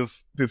don't have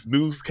this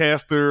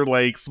newscaster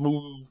like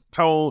smooth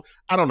tone.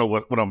 I don't know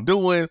what I'm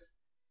doing,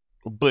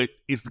 but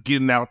it's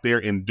getting out there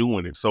and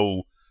doing it.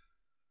 So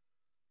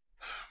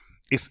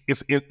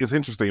it's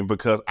interesting,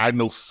 because I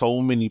know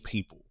so many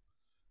people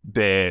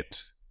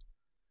that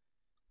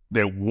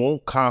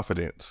want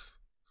confidence,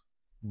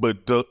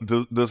 but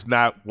does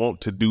not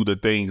want to do the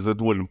things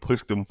that wouldn't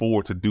push them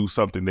forward to do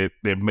something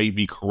that may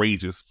be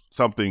courageous,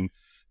 something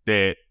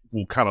that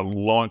will kind of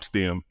launch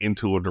them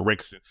into a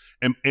direction.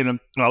 And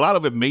a lot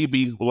of it may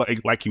be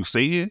like you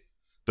said,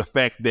 the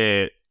fact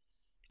that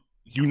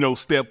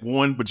step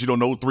 1, but you don't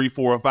know 3,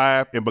 4, or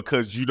 5, and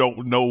because you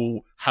don't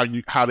know how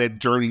that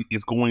journey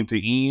is going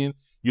to end,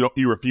 you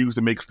refuse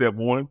to make step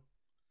 1.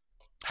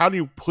 How do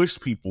you push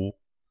people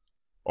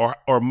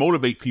or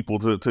motivate people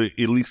to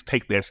at least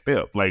take that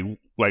step?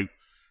 Like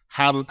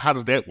how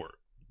does that work?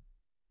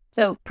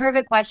 So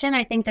perfect question.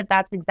 I think that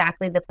that's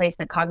exactly the place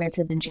that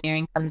cognitive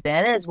engineering comes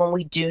in, is when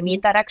we do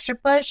need that extra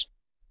push.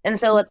 And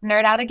so let's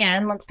nerd out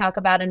again. Let's talk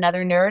about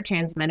another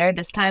neurotransmitter.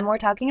 This time we're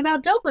talking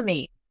about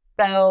dopamine.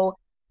 So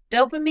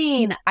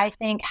dopamine, I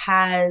think,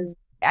 has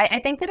I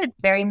think that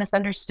it's very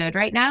misunderstood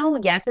right now.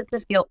 Yes, it's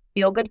a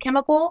feel good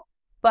chemical,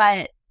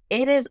 but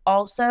it is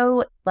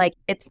also like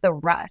it's the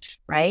rush,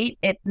 right?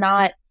 It's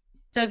not.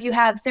 So if you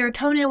have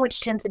serotonin,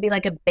 which tends to be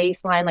like a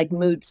baseline, like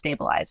mood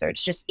stabilizer,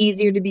 it's just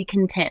easier to be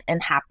content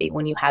and happy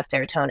when you have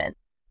serotonin.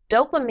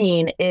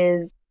 Dopamine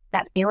is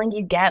that feeling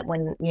you get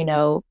when,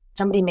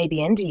 somebody may be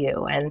into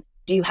you, and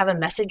do you have a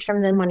message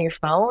from them on your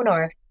phone,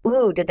 or,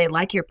 ooh, did they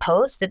like your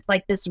post? It's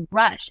like this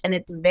rush, and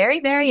it's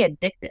very, very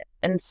addictive.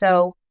 And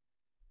so,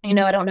 I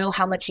don't know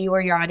how much you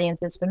or your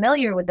audience is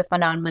familiar with the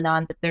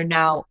phenomenon that they're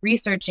now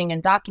researching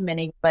and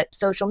documenting, but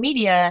social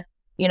media,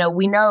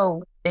 we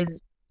know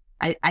is,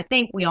 I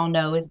think we all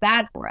know is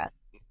bad for us.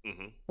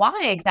 Mm-hmm.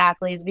 Why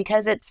exactly is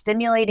because it's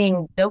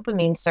stimulating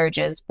dopamine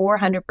surges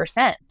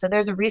 400%. So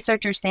there's a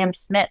researcher, Sam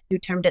Smith, who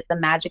termed it the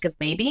magic of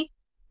maybe.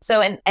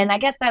 So, and I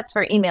guess that's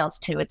for emails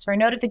too. It's for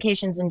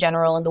notifications in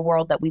general in the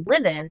world that we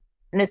live in.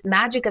 And this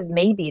magic of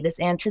maybe, this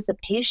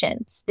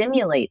anticipation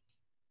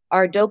stimulates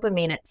our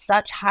dopamine at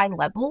such high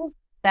levels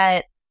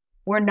that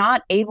we're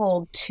not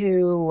able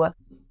to.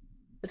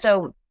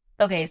 So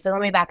let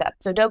me back up.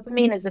 So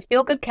dopamine is the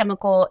feel-good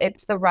chemical.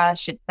 It's the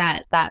rush. It's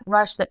that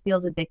rush that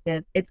feels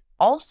addictive. It's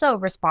also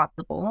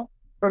responsible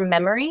for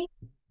memory,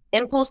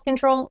 impulse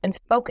control, and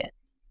focus.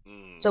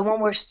 So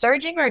when we're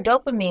surging our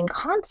dopamine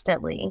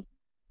constantly,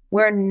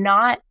 we're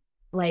not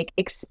like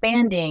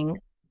expanding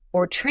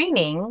or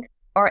training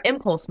our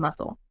impulse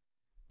muscle.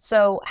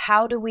 So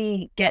how do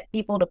we get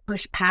people to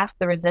push past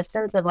the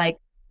resistance of like,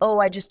 oh,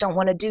 I just don't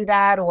want to do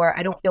that, or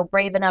I don't feel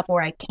brave enough,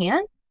 or I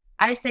can't?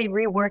 I say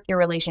rework your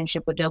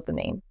relationship with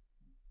dopamine.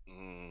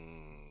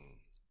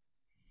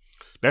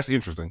 That's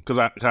interesting, because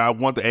I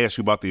want to ask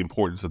you about the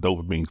importance of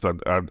dopamine,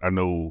 because I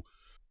know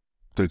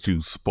that you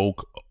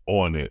spoke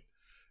on it.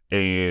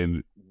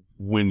 And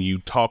when you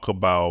talk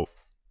about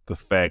the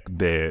fact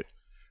that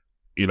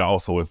it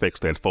also affects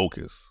that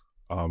focus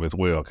as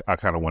well, I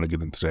kind of want to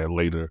get into that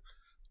later.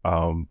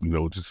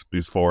 Just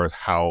as far as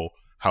how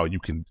you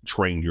can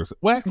train yourself.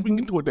 Well, actually, we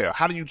can do it now.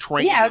 How do you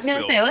train yourself? Yeah, I was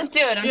going to say, let's do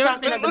it. I'm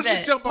chomping at the bit.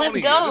 Let's jump on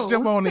in. Go. Let's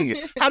jump on in.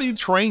 How do you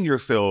train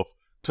yourself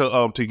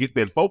to get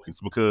that focus?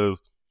 Because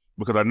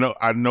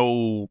I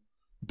know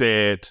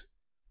that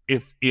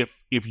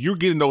if you're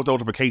getting those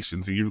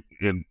notifications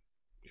and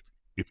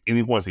if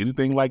anyone's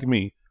anything like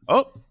me,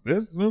 oh,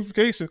 there's a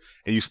notification,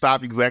 and you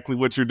stop exactly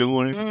what you're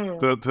doing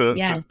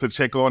to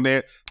check on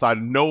that. So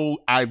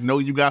I know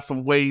you got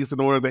some ways in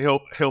order to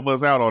help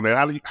us out on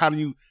that. How do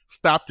you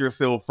stop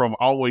yourself from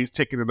always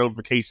checking the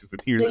notifications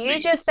and hearing? So you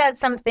just said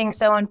something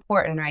so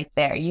important right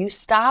there. You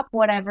stop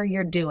whatever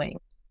you're doing.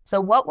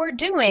 So what we're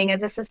doing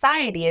as a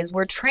society is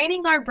we're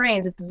training our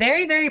brains. It's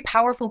very, very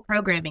powerful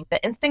programming.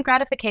 The instant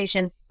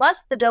gratification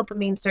plus the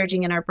dopamine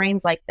surging in our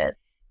brains like this.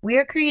 We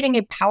are creating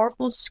a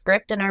powerful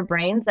script in our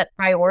brains that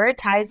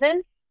prioritizes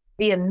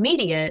the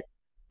immediate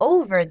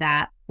over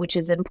that which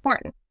is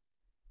important.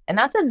 And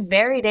that's a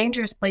very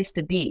dangerous place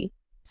to be.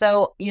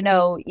 So,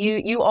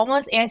 you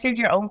almost answered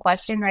your own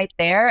question right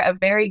there. A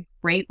very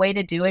great way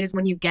to do it is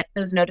when you get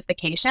those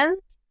notifications,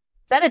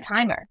 set a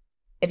timer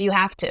if you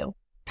have to.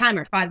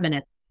 Timer, 5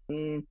 minutes.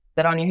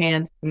 Sit on your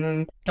hands.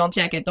 Don't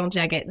check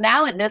it.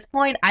 Now at this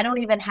point, I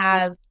don't even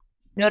have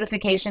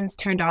notifications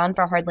turned on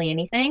for hardly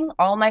anything.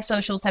 All my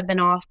socials have been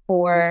off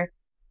for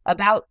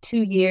about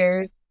 2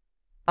 years.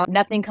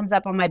 Nothing comes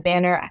up on my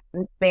banner.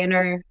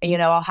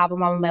 I'll have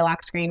them on my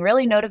lock screen.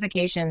 Really,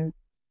 notifications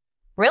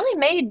really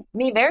made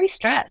me very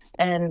stressed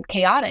and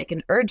chaotic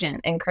and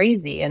urgent and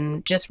crazy.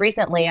 And just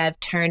recently, I've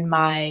turned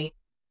my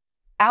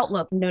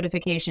Outlook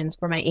notifications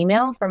for my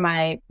email for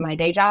my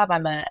day job.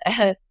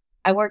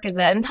 I work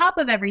on top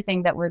of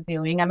everything that we're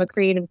doing. I'm a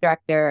creative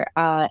director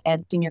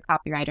and senior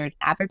copywriter at an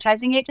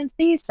advertising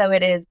agency. So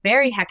it is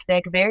very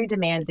hectic, very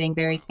demanding,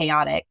 very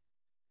chaotic.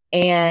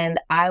 And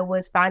I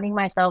was finding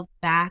myself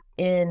back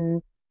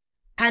in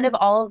kind of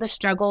all of the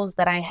struggles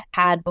that I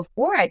had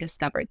before I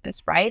discovered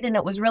this, right? And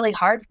it was really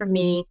hard for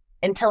me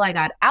until I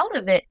got out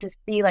of it to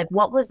see, like,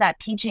 what was that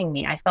teaching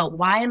me? I felt,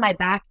 why am I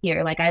back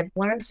here? Like, I've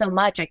learned so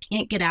much. I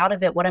can't get out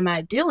of it. What am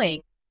I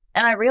doing?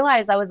 And I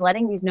realized I was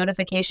letting these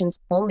notifications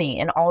pull me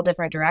in all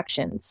different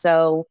directions.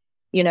 So,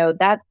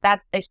 that's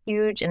a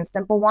huge and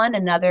simple one.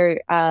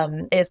 Another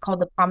is called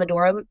the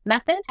Pomodoro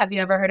method. Have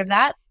you ever heard of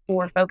that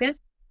for focus?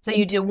 So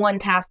you do one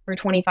task for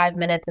 25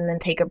 minutes and then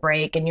take a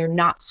break, and you're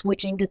not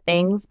switching to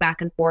things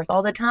back and forth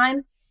all the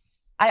time.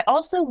 I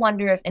also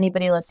wonder if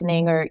anybody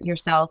listening or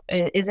yourself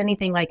is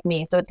anything like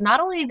me. So it's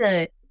not only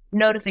the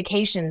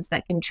notifications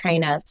that can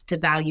train us to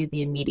value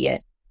the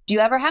immediate. Do you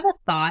ever have a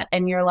thought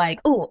and you're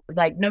like, oh,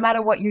 like no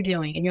matter what you're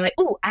doing, and you're like,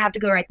 oh, I have to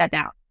go write that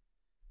down?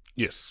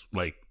 Yes,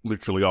 like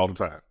literally all the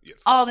time.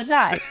 Yes. All the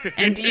time.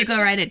 And do you go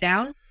write it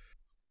down?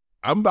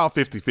 I'm about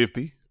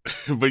 50-50.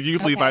 But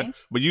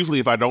usually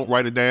if I don't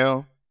write it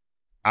down,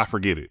 I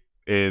forget it.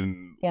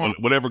 And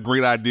whatever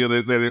great idea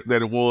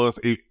that it was,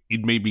 it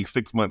may be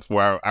 6 months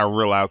before I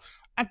realize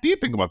I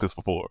did think about this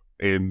before,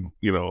 and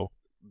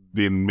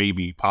then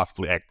maybe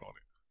possibly act on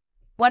it.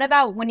 What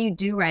about when you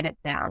do write it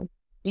down?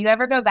 Do you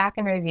ever go back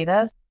and review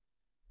those?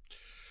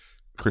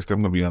 Christy,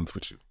 I'm gonna be honest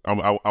with you.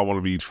 I want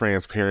to be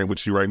transparent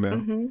with you right now.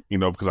 You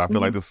know, because I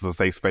feel like this is a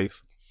safe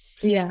space.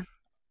 Yeah.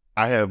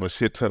 I have a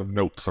shit ton of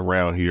notes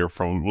around here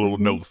from little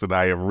notes that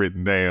I have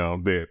written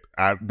down that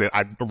I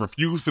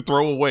refuse to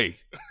throw away.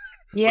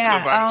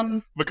 Yeah.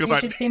 You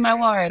should see my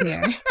wall right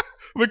here.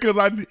 because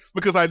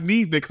I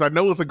need that, because I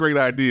know it's a great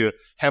idea.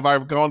 Have I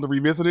gone to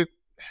revisit it?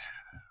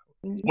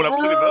 When I'm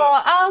putting it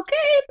up. Okay,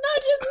 it's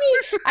not just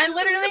me. I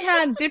literally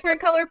had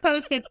different color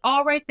Post-its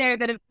all right there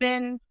that have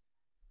been,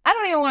 I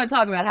don't even want to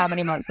talk about how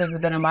many months this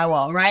has been on my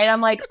wall, right?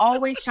 I'm like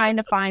always trying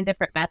to find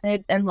different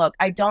methods. And look,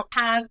 I don't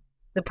have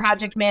the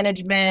project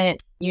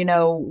management,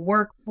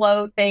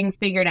 workflow thing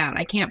figured out.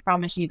 I can't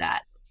promise you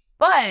that.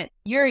 But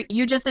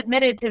you just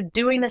admitted to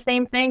doing the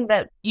same thing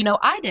that,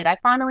 I did. I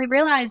finally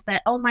realized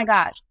that, oh my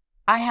gosh,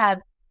 I have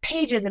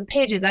pages and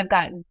pages. I've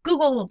got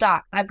Google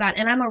Docs.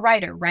 and I'm a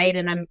writer, right?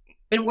 And I've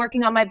been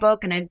working on my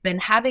book, and I've been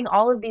having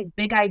all of these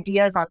big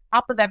ideas on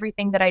top of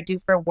everything that I do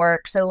for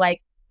work. So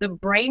like the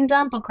brain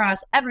dump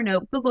across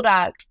Evernote, Google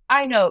Docs,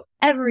 iNote,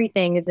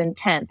 everything is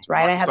intense,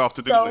 right? I have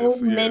so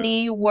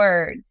many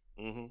words,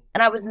 and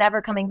I was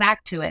never coming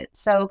back to it.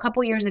 So a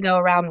couple years ago,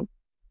 around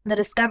the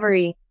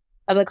discovery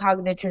of the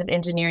cognitive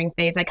engineering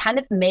phase, I kind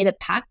of made a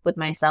pact with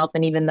myself.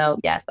 And even though,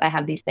 yes, I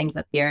have these things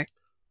up here,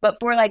 but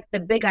for like the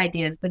big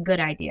ideas, the good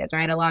ideas,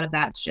 right? A lot of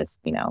that's just,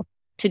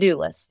 to-do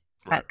lists,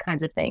 that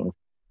kinds of things.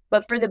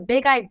 But for the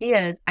big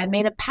ideas, I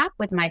made a pact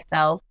with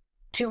myself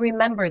to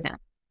remember them,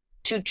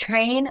 to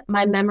train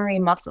my memory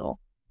muscle.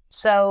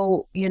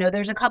 So,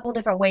 there's a couple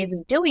different ways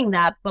of doing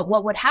that. But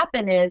what would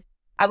happen is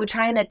I would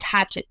try and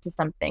attach it to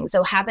something.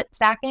 So habit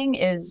stacking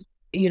is,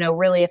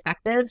 really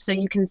effective. So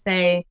you can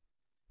say,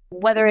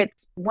 whether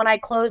it's when I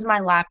close my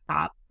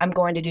laptop, I'm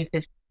going to do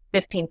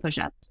 15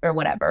 push-ups or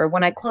whatever. Or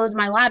when I close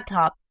my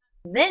laptop,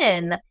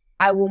 then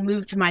I will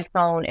move to my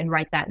phone and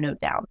write that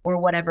note down, or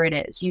whatever it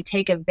is. You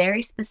take a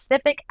very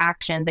specific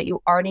action that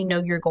you already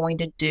know you're going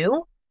to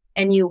do,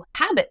 and you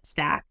habit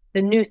stack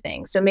the new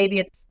thing. So maybe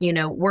it's,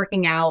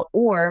 working out,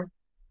 or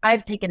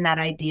I've taken that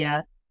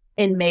idea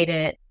and made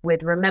it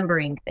with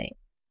remembering things,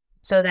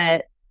 so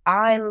that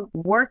I'm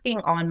working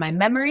on my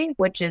memory,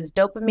 which is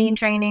dopamine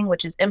training,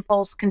 which is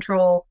impulse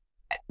control,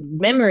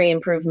 memory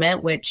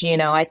improvement, which,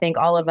 I think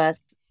all of us,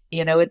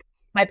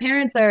 my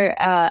parents are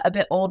a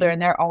bit older,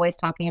 and they're always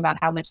talking about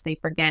how much they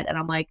forget. And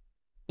I'm like,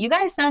 you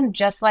guys sound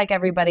just like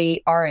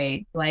everybody our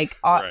age, like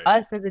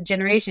us as a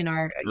generation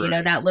are,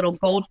 that little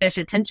goldfish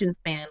attention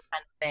span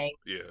kind of thing.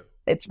 Yeah.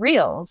 It's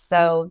real.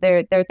 So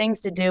there are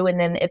things to do. And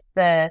then if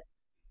the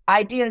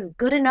idea is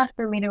good enough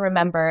for me to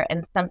remember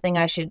and something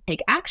I should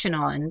take action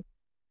on,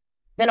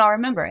 then I'll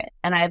remember it.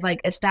 And I've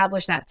like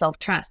established that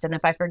self-trust. And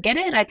if I forget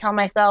it, I tell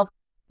myself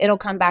it'll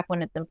come back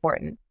when it's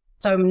important.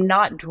 So I'm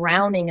not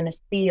drowning in a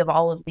sea of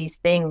all of these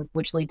things,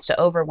 which leads to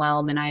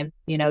overwhelm. And I'm,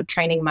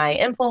 training my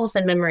impulse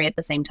and memory at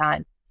the same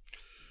time.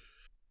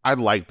 I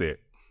like that.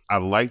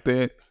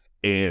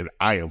 And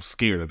I am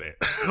scared of that.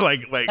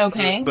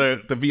 Okay.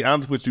 To be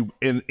honest with you,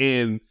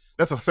 and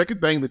that's the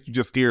second thing that you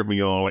just scared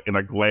me on in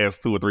like the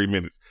last 2 or 3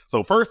 minutes.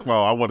 So first of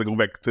all, I want to go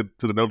back to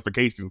the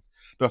notifications.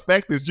 The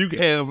fact that you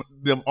have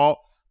them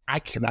all, I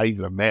cannot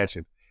even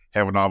imagine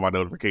having all my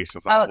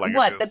notifications.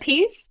 The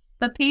piece?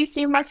 The peace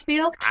you must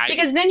feel?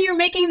 Because then you're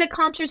making the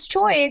conscious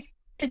choice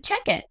to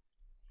check it.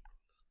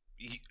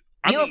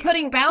 You were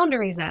putting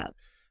boundaries up.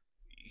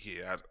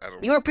 Yeah, I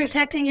don't. You were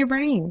protecting your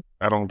brain.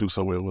 I don't do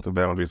so well with the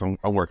boundaries. I'm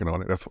working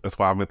on it. That's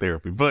why I'm in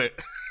therapy. But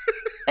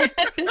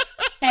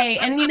hey,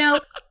 and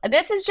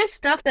this is just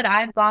stuff that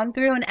I've gone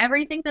through, and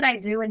everything that I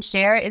do and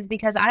share is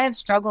because I have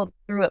struggled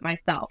through it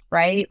myself,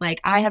 right?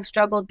 Like I have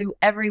struggled through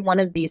every one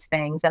of these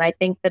things, and I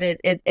think that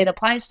it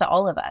applies to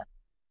all of us.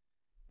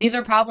 These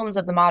are problems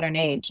of the modern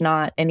age,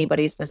 not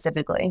anybody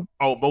specifically.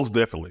 Oh, most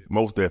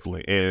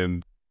definitely.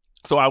 And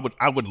so I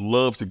would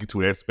love to get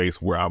to that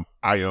space where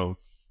I am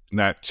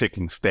not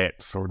checking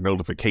stats or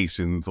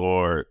notifications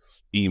or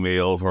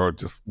emails or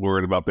just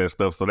worried about that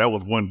stuff. So that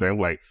was one thing.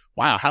 Like,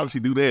 wow, how did she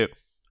do that?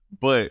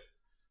 But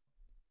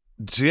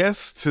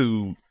just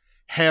to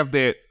have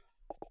that,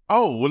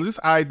 oh, well, this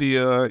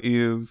idea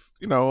is,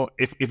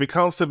 if it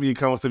comes to me, it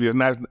comes to me.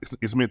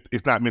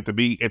 It's not meant to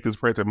be at this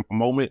present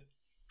moment.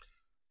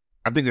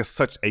 I think it's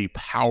such a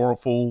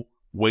powerful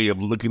way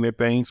of looking at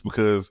things,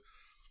 because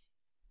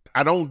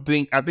I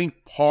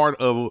think part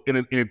of,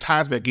 and it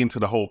ties back into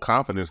the whole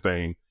confidence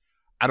thing.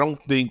 I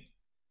don't think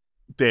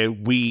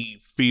that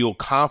we feel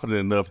confident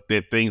enough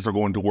that things are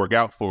going to work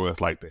out for us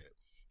like that.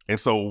 And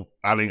so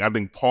I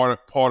think part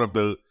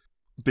of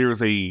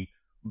there's a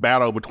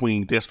battle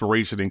between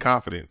desperation and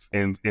confidence.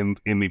 And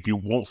if you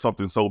want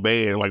something so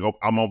bad, like, oh,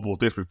 I'm almost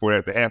desperate for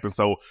that to happen.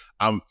 So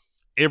I'm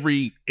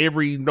every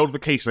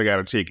notification I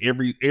gotta check,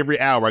 every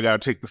hour I gotta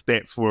check the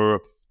stats for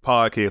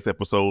podcast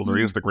episodes or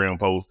Instagram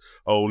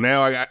posts. Oh,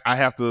 now I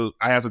have to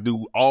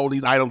do all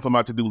these items on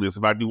my to-do list.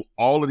 If I do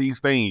all of these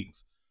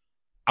things,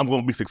 I'm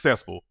going to be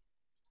successful,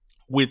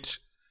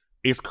 which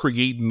is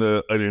creating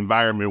an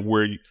environment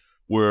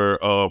where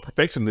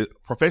perfectionism,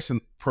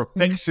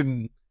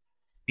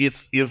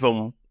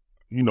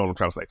 you know what I'm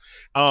trying to say.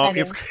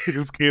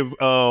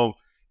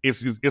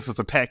 it's just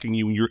attacking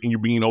you, and you're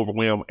being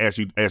overwhelmed as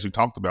you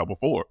talked about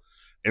before.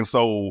 And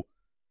so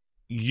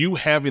you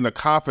having a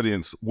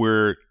confidence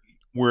where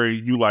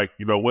you like,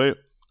 you know what,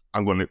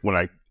 I'm gonna when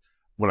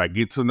I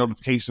get to the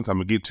notifications, I'm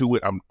gonna get to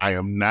it.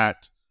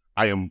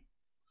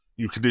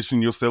 You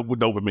condition yourself with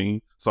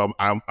dopamine. So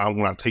I'm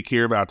when I take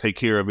care of it, I take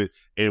care of it.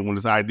 And when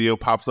this idea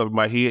pops up in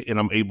my head and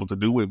I'm able to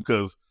do it,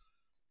 because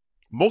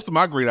most of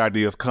my great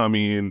ideas come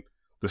in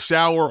the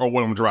shower or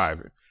when I'm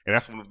driving. And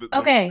that's when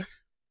Okay.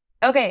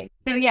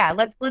 So yeah,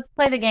 let's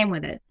play the game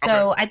with it.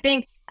 So I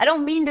think, I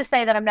don't mean to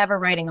say that I'm never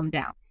writing them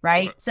down,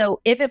 right? Okay.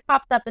 So if it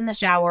pops up in the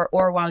shower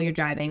or while you're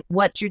driving,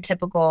 what's your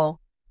typical,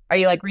 are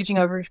you like reaching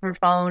over your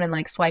phone and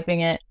like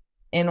swiping it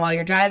in while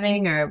you're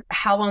driving, or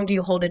how long do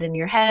you hold it in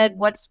your head?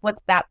 What's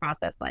that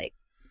process like?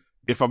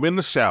 If I'm in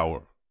the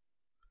shower,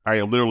 I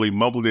am literally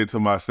mumbling it to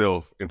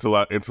myself until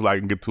I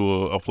can get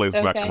to a place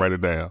where I can write it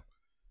down,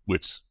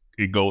 which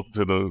it goes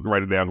to the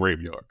write it down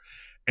graveyard.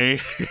 And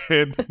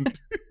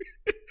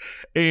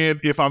and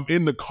if I'm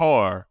in the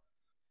car,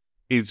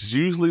 it's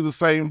usually the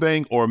same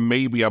thing, or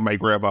maybe I might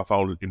grab my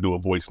phone and do a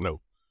voice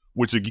note,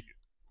 which again,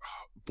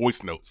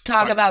 voice notes.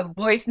 Talk about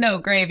voice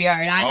note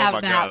graveyard. I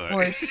have that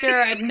for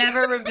sure. I've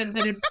never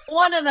revisited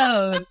one of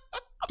those.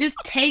 Just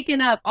taking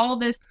up all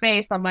this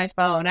space on my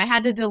phone. I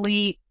had to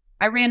delete.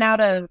 I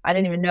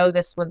didn't even know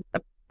this was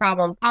a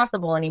problem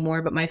possible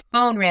anymore, but my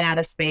phone ran out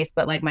of space,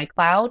 but like my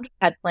cloud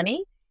had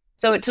plenty.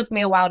 So it took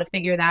me a while to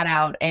figure that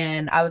out.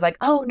 And I was like,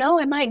 oh no,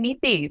 I might need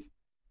these.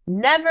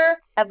 Never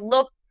have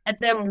looked at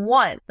them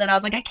once. And I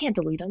was like, I can't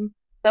delete them.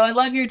 So I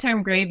love your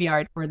term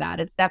graveyard for that.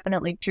 It's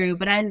definitely true.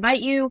 But I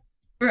invite you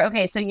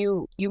so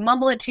you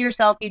mumble it to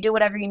yourself, you do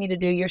whatever you need to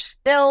do. You're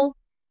still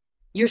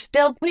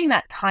putting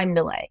that time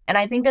delay. And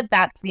I think that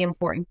that's the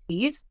important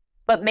piece.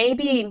 But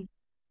maybe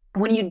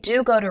when you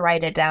do go to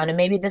write it down, and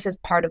maybe this is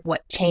part of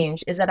what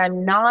changed, is that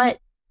I'm not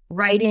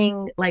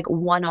writing like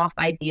one-off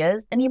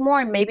ideas anymore.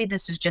 And maybe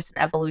this is just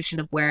an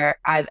evolution of where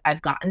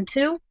I've gotten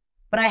to,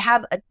 but I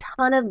have a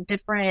ton of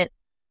different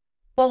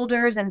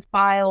folders and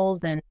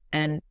files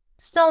and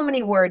so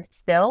many words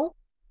still,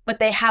 but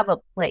they have a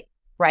place,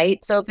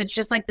 right? So if it's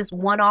just like this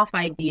one-off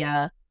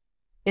idea,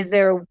 is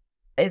there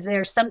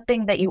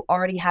something that you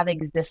already have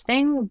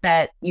existing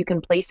that you can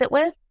place it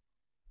with?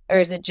 Or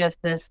is it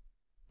just this,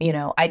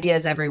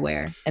 ideas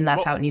everywhere, and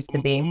that's how it needs to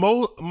be?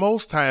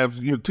 Most times,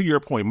 to your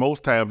point,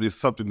 most times it's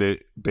something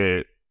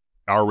that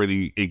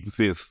already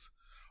exists,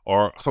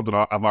 or something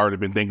I've already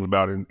been thinking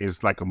about, and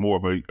it's like more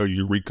of a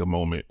eureka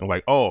moment. I'm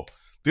like, oh,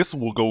 this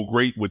will go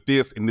great with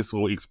this, and this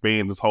will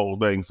expand this whole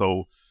thing.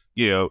 So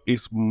yeah,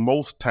 it's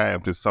most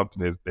times it's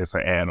something that's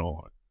an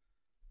add-on.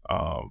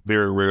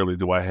 Very rarely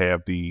do I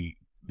have the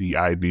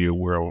idea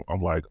where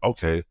I'm like,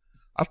 okay,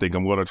 I think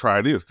I'm going to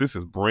try this. This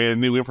is brand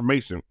new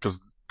information,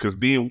 because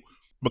then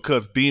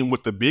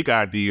with the big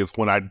ideas,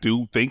 when I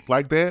do think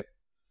like that,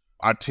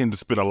 I tend to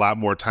spend a lot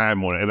more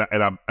time on it,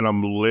 and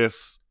I'm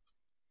less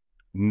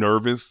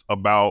nervous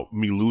about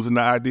me losing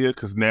the idea,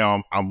 because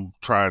now I'm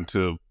trying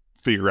to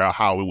figure out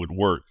how it would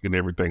work and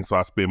everything. So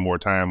I spend more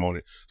time on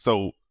it.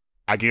 So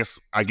I guess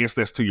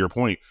that's to your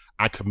point.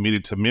 I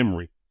committed to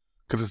memory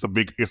because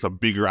it's a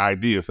bigger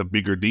idea. It's a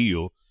bigger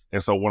deal.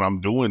 And so when I'm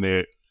doing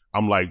that,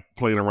 I'm like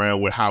playing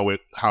around with how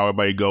it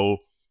may go.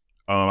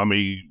 I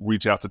may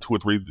reach out to 2 or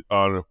 3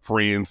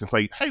 friends and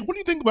say, hey, what do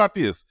you think about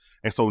this?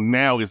 And so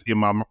now it's in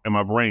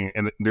my brain.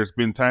 And there's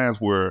been times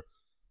where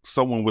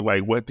someone would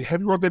like, what,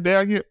 have you wrote that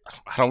down yet?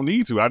 I don't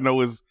need to. I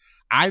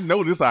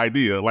know this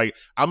idea. Like,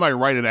 I might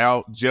write it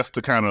out just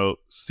to kind of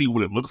see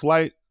what it looks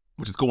like,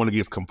 which is going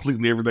against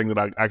completely everything that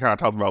I kind of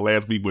talked about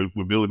last week with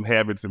building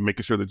habits and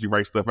making sure that you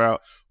write stuff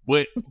out.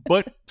 But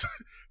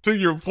to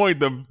your point,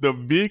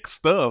 the big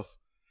stuff,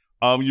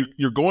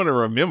 you're going to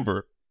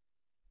remember.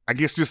 I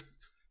guess just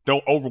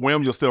don't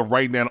overwhelm yourself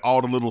writing down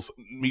all the little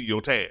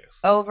medial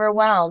tasks.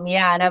 Overwhelm,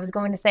 yeah. And I was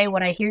going to say,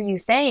 what I hear you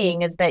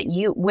saying is that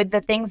you, with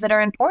the things that are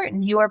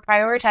important, you are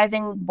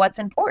prioritizing what's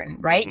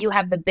important, right? Mm-hmm. You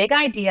have the big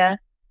idea.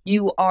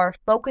 You are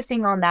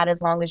focusing on that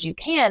as long as you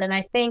can. And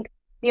I think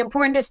the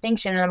important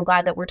distinction, and I'm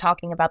glad that we're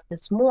talking about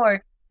this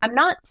more, I'm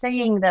not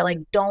saying that like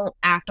don't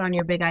act on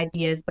your big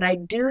ideas, but I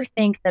do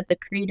think that the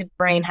creative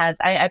brain has,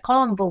 I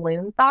call them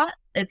balloon thoughts.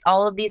 It's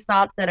all of these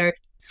thoughts that are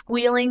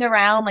squealing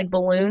around like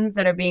balloons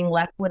that are being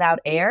left without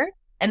air,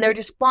 and they're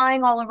just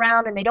flying all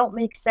around and they don't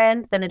make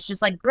sense. And it's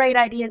just like great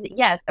ideas.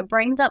 Yes, a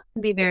brain dump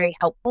can be very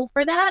helpful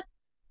for that.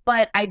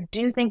 But I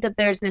do think that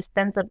there's this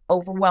sense of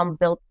overwhelm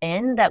built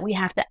in that we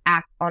have to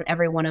act on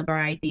every one of our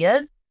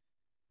ideas.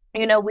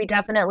 We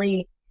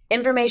definitely,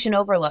 information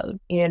overload,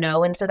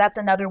 and so that's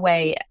another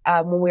way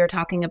when we were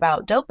talking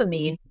about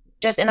dopamine.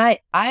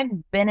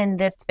 I've been in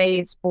this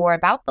phase for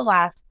about the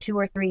last 2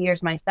 or 3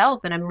 years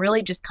myself, and I'm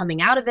really just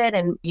coming out of it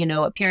and,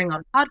 appearing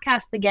on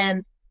podcasts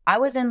again. I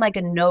was in like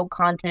a no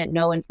content,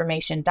 no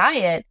information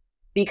diet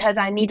because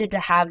I needed to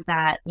have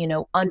that,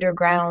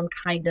 underground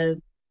kind of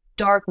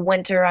dark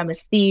winter. I'm a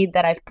seed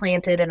that I've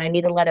planted and I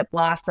need to let it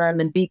blossom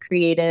and be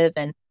creative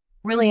and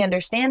really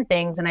understand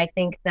things. And I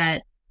think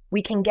that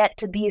we can get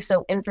to be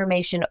so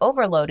information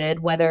overloaded,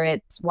 whether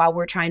it's while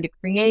we're trying to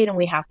create and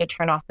we have to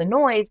turn off the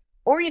noise,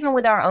 or even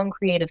with our own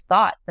creative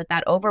thoughts,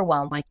 that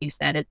overwhelm, like you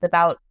said, it's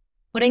about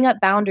putting up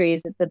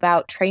boundaries. It's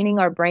about training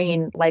our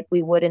brain like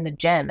we would in the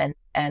gym.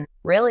 And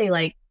really,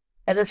 like,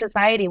 as a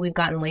society, we've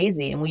gotten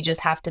lazy and we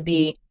just have to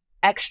be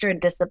extra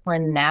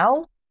disciplined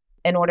now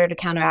in order to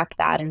counteract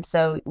that. And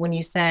so when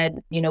you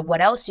said,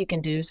 what else you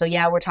can do? So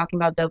yeah, we're talking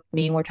about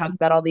dopamine. We're talking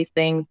about all these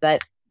things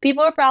that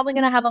people are probably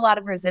going to have a lot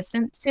of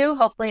resistance to.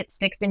 Hopefully it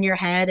sticks in your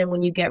head. And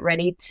when you get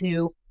ready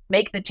to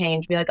make the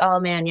change, be like, oh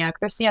man, yeah,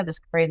 Christy had this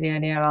crazy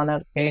idea about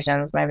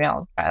notifications. Maybe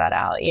I'll try that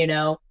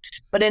out.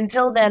 But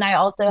until then, I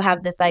also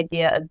have this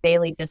idea of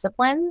daily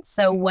discipline.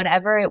 So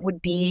whatever it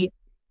would be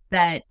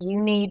that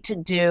you need to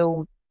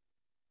do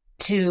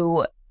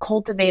to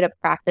cultivate a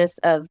practice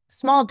of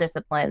small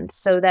disciplines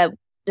so that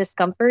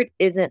discomfort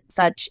isn't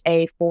such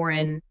a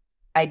foreign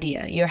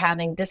idea. You're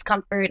having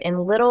discomfort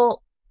in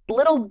little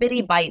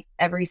bitty bites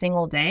every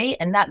single day,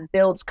 and that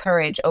builds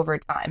courage over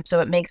time. So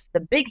it makes the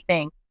big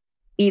thing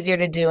easier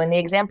to do. And the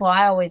example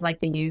I always like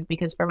to use,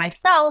 because for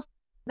myself,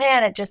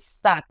 man, it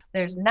just sucks.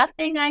 There's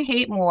nothing I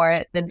hate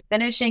more than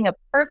finishing a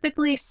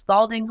perfectly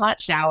scalding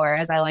hot shower,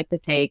 as I like to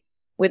take,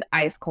 with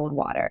ice cold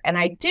water. And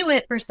I do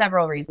it for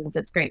several reasons.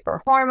 It's great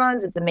for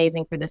hormones. It's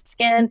amazing for the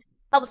skin.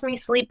 Helps me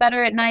sleep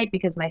better at night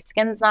because my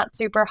skin's not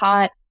super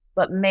hot.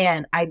 But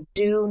man, I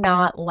do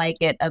not like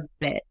it a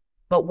bit.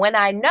 But when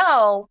I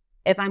know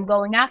if I'm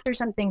going after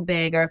something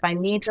big, or if I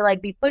need to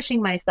be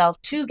pushing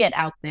myself to get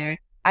out there,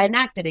 I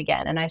enact it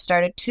again. And I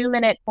start a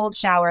 2-minute cold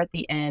shower at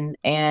the end.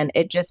 And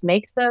it just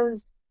makes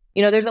those,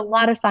 there's a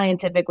lot of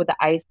scientific with the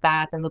ice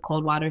bath and the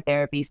cold water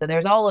therapy. So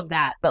there's all of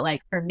that. But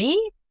for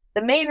me,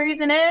 the main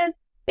reason is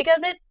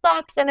because it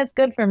sucks and it's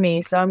good for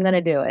me. So I'm going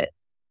to do it.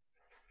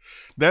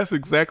 That's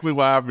exactly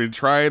why I've been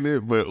trying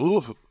it. But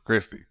ooh,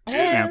 Christy,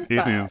 it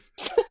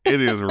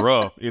is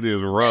rough. It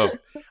is rough.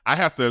 I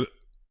have to,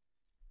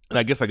 and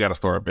I guess I got to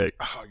start back.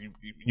 Oh,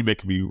 you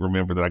making me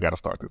remember that I got to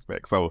start this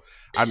back. So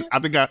I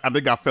think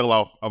I fell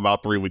off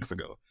about 3 weeks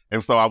ago,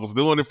 and so I was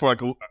doing it for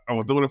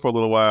a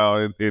little while,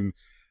 and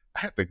I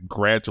had to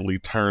gradually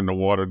turn the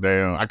water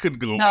down. I couldn't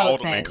go all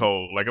the way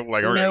cold. I'm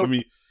like, all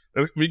right,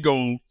 let me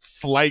go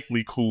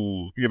slightly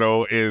cool,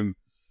 and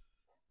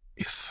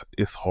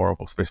it's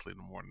horrible, especially in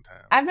the morning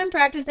time. I've been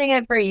practicing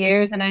it for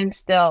years, and I'm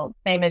still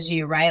same as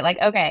you, right?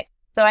 Okay.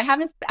 So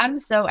I'm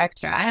so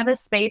extra. I have a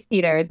space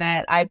heater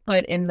that I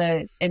put in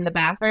the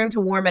bathroom to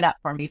warm it up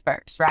for me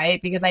first,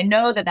 right? Because I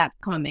know that that's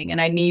coming,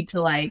 and I need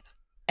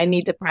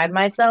to prime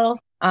myself.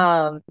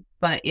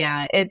 But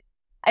yeah,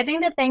 I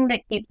think the thing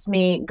that keeps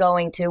me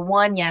going to,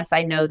 one, yes,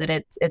 I know that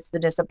it's the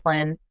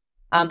discipline,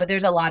 but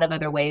there's a lot of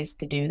other ways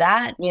to do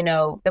that.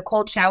 The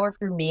cold shower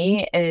for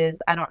me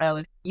is, I don't know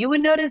if you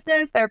would notice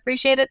this or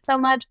appreciate it so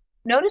much.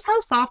 Notice how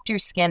soft your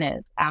skin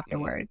is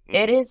afterward.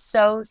 It is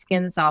so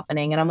skin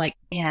softening. And I'm like,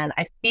 man,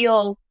 I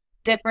feel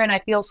different. I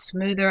feel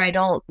smoother. I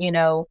don't,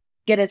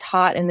 get as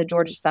hot in the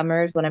Georgia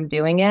summers when I'm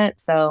doing it.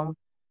 So,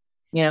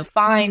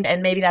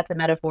 and maybe that's a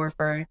metaphor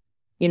for,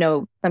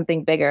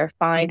 something bigger.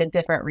 Find a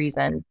different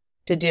reason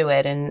to do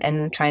it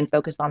and try and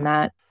focus on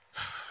that.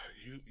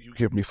 You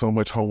give me so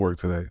much homework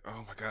today.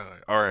 Oh my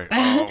God. All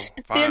right.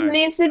 This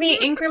needs to be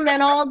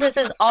incremental. This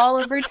is all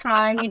over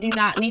time. You do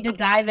not need to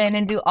dive in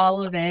and do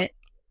all of it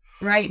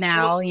right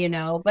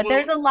now, but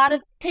there's a lot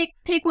of take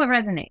what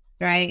resonates,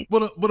 right?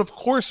 But of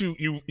course you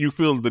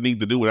feel the need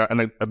to do it. And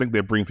I think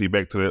that brings me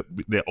back to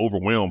that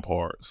overwhelm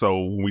part.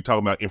 So when we talk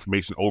about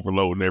information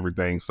overload and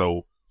everything,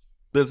 so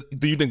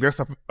do you think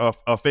that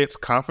affects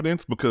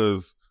confidence?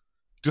 Because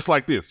just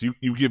like this,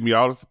 you give me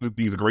all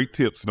these great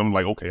tips, and I'm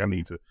like, okay, I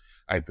need to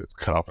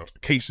cut off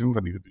notifications.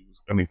 I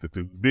need to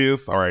do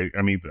this. All right,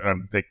 I need to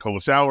take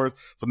cold showers.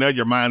 So now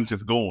your mind's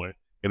just going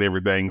and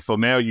everything. So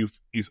now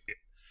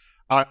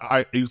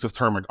I use this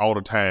term all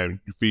the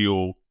time. You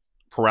feel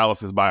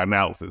paralysis by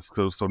analysis.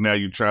 So now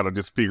you try to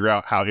just figure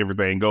out how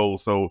everything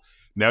goes. So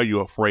now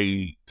you're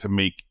afraid to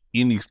make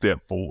any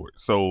step forward.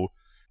 So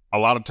a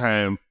lot of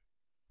time,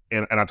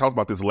 and I talked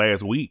about this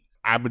last week,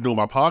 I've been doing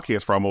my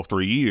podcast for almost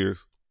 3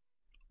 years,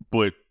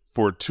 but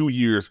for 2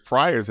 years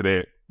prior to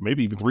that,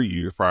 maybe even 3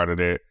 years prior to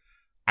that,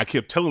 I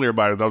kept telling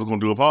everybody that I was going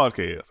to do a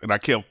podcast, and I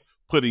kept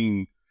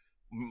putting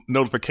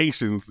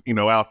notifications,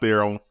 out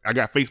there I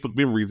got Facebook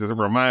memories that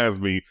reminds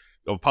me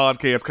of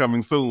podcast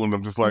coming soon. And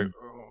I'm just like,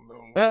 oh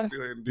no, I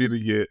still haven't did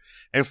it yet.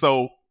 And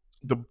so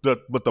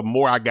but the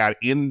more I got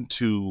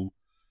into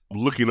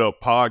looking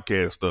up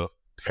podcast stuff,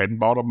 hadn't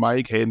bought a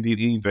mic, hadn't did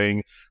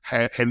anything,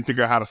 hadn't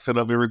figured out how to set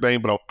up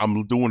everything, but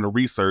I'm doing the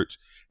research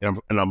and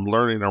I'm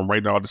learning, I'm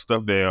writing all this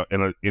stuff down,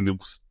 and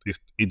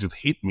it just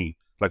hit me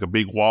like a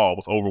big wall. I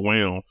was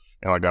overwhelmed,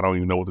 and I don't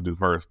even know what to do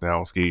first. Now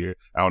I'm scared.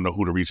 I don't know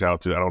who to reach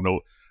out to. I don't know.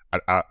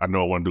 I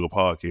know I want to do a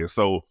podcast.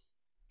 So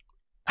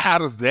how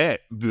does that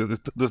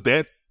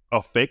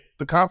affect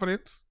the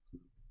confidence?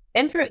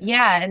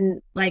 Yeah,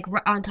 and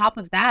on top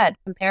of that,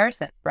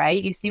 comparison,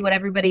 right? You see what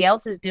everybody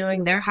else is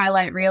doing, their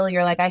highlight reel,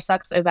 you're like, I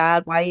suck so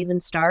bad, why even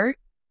start?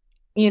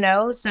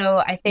 So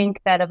I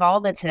think that of all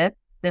the tips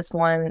this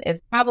one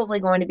is probably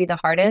going to be the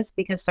hardest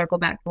because circle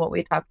back to what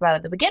we talked about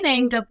at the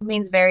beginning,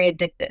 dopamine's very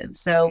addictive.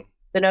 So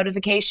the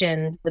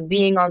notifications, the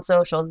being on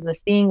socials, the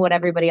seeing what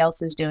everybody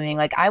else is doing.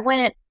 Like I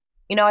went,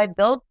 I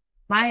built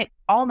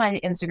all my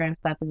Instagram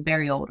stuff is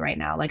very old right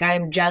now. Like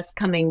I'm just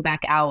coming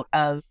back out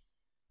of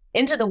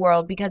into the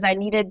world because I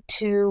needed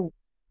to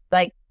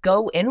like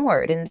go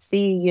inward and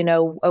see,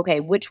 okay,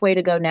 which way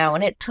to go now.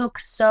 And it took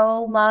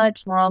so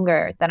much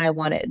longer than I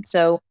wanted.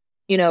 So,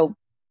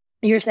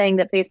 you're saying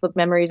that Facebook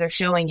memories are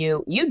showing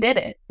you did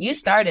it, you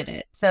started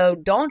it. So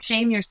don't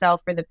shame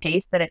yourself for the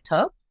pace that it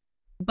took.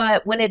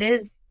 But when it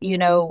is,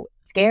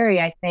 scary,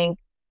 I think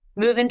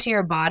move into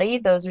your body.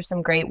 Those are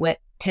some great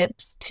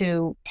tips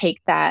to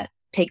take that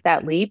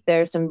leap.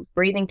 There's some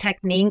breathing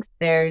techniques.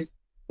 There's,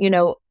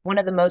 one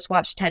of the most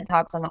watched TED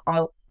Talks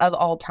of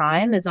all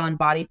time is on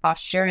body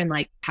posture and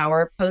like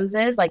power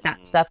poses. Like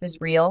that stuff is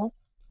real.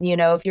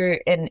 If you're,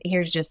 and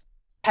here's just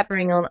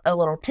peppering on a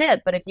little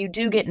tip, but if you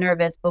do get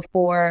nervous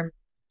before,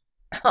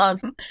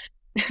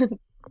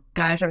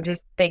 gosh, I'm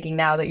just thinking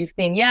now that you've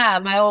seen,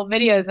 my old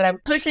videos that I'm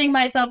pushing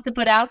myself to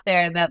put out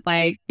there that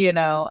like,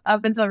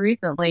 up until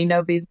recently,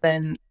 nobody's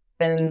been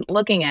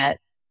looking at.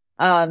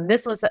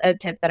 This was a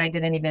tip that I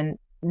didn't even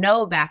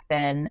know back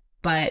then,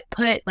 but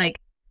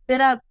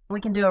sit up.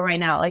 We can do it right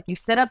now. Like you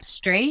sit up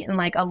straight and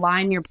like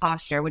align your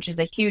posture, which is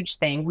a huge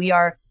thing. We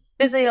are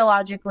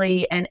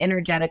physiologically and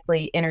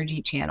energetically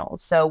energy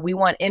channels. So we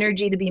want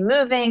energy to be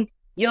moving.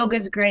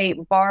 Yoga's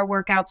great. Bar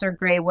workouts are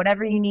great.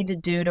 Whatever you need to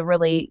do to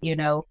really,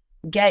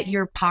 get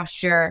your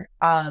posture,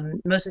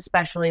 most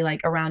especially like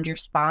around your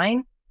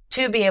spine,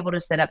 to be able to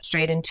sit up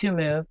straight and to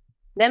move.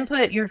 Then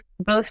put your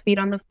both feet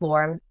on the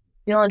floor.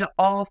 Feel into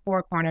all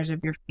four corners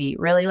of your feet.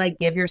 Really like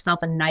give yourself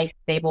a nice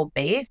stable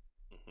base.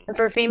 And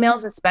for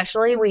females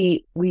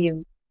especially,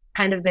 we've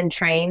kind of been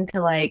trained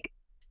to like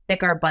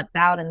stick our butts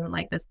out and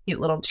like this cute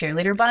little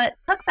cheerleader butt.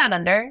 Tuck that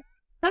under,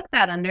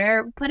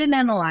 put it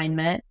in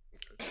alignment.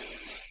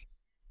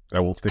 I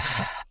will stick.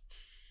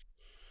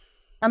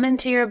 Come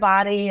into your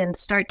body and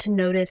start to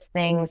notice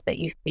things that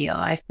you feel.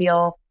 I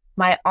feel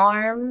my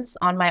arms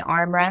on my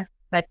armrests.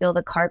 I feel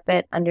the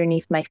carpet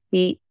underneath my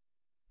feet.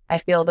 I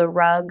feel the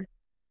rug.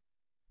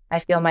 I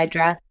feel my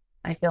dress.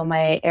 I feel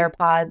my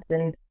AirPods,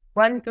 and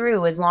run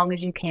through as long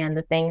as you can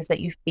the things that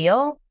you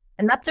feel.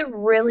 And that's a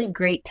really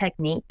great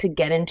technique to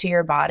get into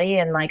your body.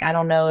 And like, I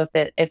don't know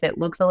if it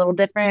looks a little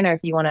different or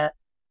if you want to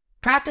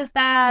practice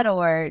that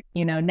or,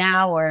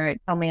 now or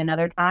tell me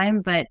another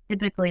time. But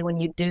typically when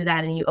you do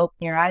that and you open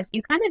your eyes,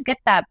 you kind of get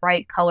that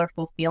bright,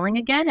 colorful feeling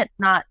again. It's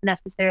not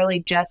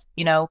necessarily just,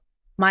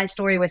 my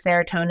story with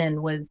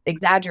serotonin was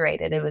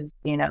exaggerated. It was,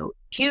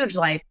 huge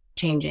life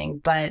changing,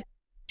 but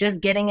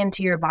just getting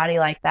into your body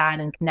like that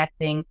and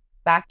connecting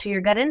back to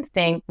your gut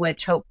instinct,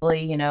 which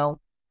hopefully,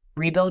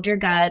 rebuild your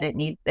gut.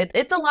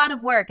 It's a lot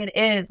of work. It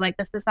is like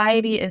the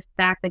society is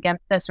stacked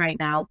against us right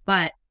now,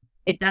 but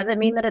it doesn't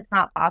mean that it's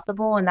not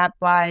possible. And that's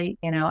why,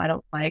 I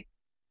don't like,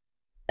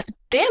 it's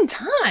damn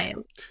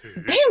time.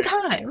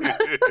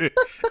 It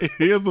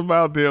is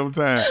about damn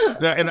time.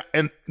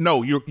 And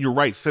no, you're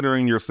right.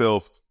 Centering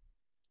yourself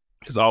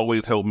has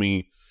always helped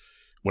me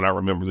when I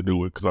remember to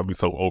do it because I'll be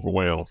so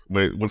overwhelmed.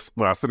 When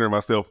I center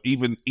myself,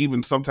 even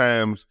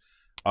sometimes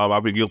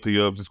I've been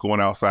guilty of just going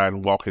outside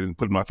and walking and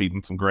putting my feet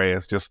in some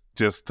grass just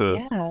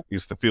to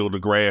feel the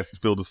grass,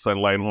 feel the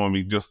sunlight on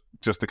me, just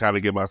to kind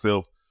of get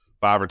myself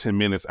 5 or 10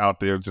 minutes out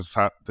there just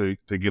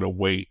to get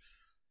away.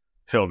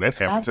 Hell, that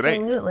happened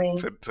Absolutely.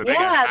 today.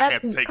 Yeah, I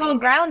had to that's called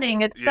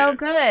grounding. It's so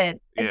good.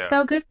 It's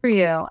so good for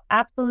you.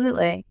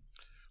 Absolutely.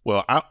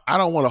 Well, I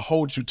don't want to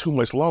hold you too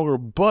much longer,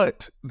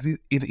 but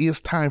it is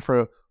time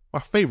for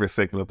my favorite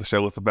segment of the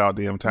show. It's about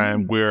damn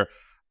time, where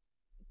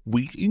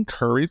we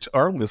encourage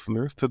our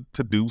listeners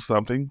to do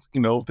something,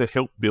 to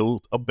help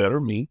build a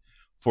better me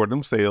for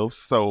themselves.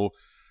 So,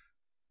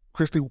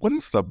 Christy, what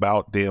is it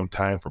about damn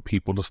time for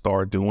people to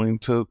start doing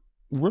to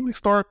really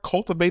start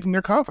cultivating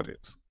their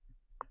confidence?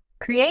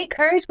 Create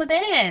courage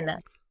within.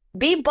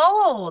 Be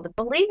bold.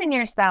 Believe in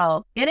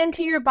yourself. Get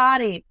into your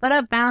body. Put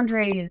up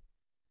boundaries.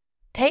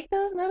 Take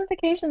those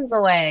notifications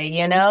away.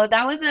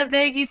 That was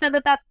you said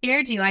that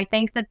scared you. I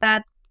think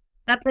that's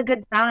a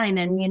good sign.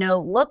 And,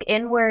 look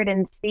inward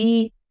and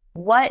see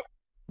what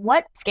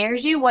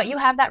scares you, what you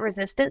have that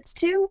resistance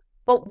to,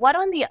 but what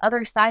on the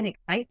other side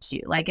excites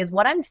you. Like, is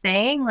what I'm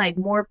saying, like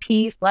more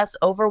peace, less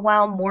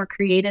overwhelm, more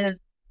creative,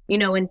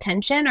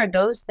 intention? Are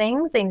those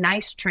things a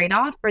nice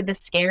trade-off for the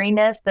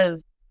scariness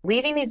of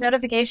leaving these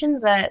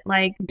notifications that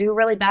like do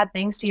really bad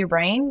things to your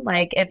brain?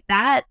 Like if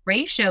that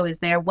ratio is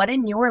there, what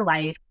in your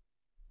life,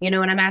 and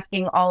I'm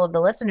asking all of the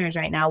listeners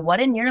right now, what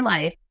in your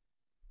life,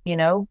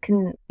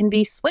 can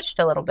be switched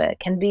a little bit,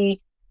 can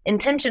be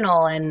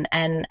intentional and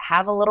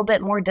have a little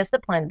bit more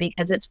discipline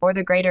because it's for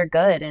the greater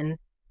good. And,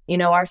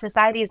 our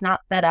society is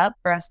not set up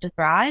for us to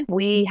thrive.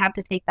 We have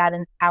to take that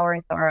power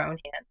into our own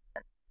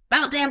hands.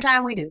 About damn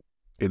time we do.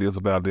 It is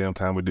about damn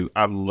time we do.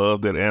 I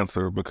love that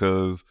answer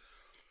because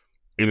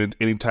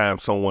anytime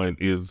someone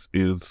is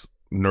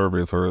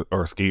nervous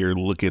or scared,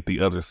 look at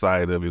the other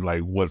side of it.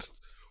 Like what's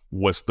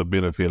what's the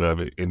benefit of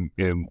it, and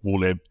will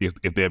that,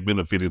 if that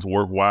benefit is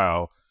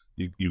worthwhile,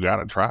 you got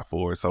to try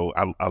for it. So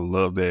I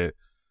love that.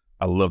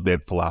 I love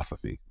that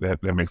philosophy.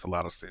 That makes a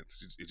lot of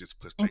sense. It just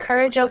puts things in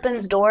Courage perspective.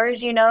 opens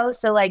doors, you know,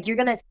 so like you're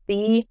gonna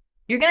see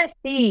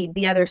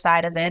the other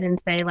side of it and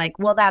say like,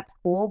 well, that's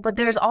cool, but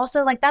there's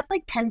also like, that's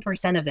like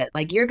 10% of it.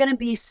 Like you're gonna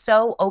be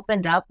so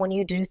opened up when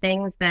you do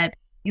things that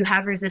you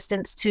have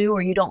resistance to,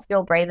 or you don't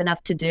feel brave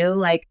enough to do.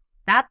 Like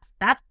that's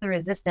the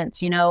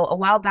resistance. You know, a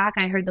while back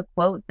I heard the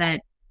quote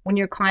that when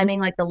you're climbing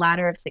like the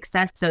ladder of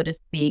success, so to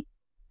speak,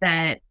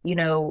 that, you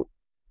know,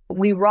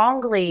 we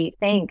wrongly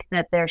think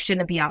that there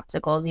shouldn't be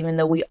obstacles, even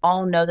though we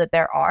all know that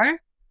there are.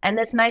 And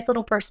this nice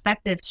little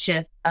perspective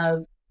shift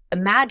of,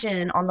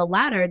 imagine on the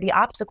ladder, the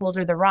obstacles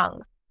are the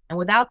rungs. And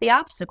without the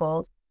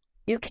obstacles,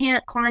 you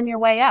can't climb your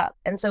way up.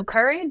 And so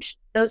courage,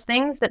 those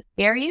things that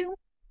scare you,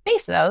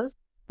 face those.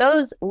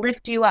 Those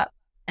lift you up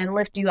and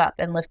lift you up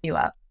and lift you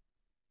up.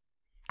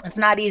 It's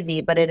not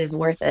easy, but it is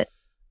worth it.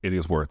 It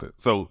is worth it.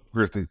 So,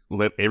 Christy,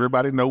 let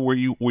everybody know where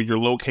you're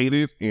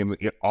located, and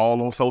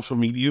all on social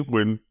media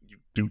when you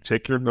do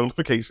check your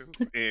notifications.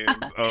 And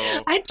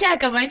I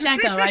check them. I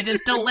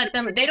just don't let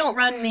them. They don't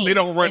run me. They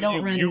don't run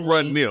you. You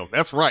run them.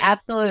 That's right.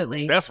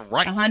 Absolutely. That's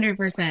right.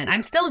 100%.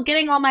 I'm still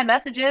getting all my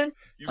messages.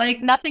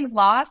 Like nothing's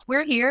lost.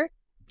 We're here.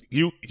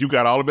 You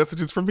got all the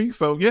messages from me.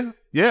 So yeah.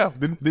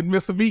 Didn't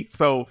miss a beat.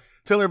 So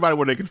tell everybody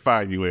where they can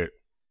find you at.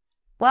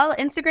 Well,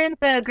 Instagram's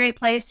a great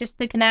place just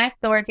to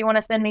connect, or if you want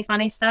to send me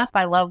funny stuff,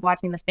 I love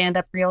watching the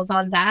stand-up reels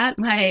on that.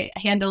 My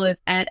handle is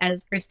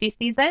 @as Christy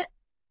sees it.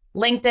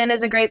 LinkedIn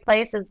is a great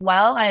place as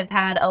well. I've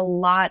had a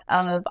lot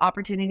of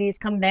opportunities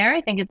come there. I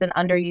think it's an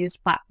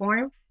underused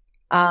platform.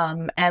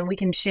 And we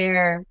can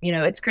share, you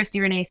know, it's Christy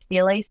Renee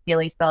Steele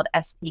spelled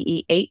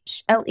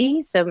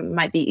Stehle. So it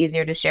might be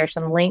easier to share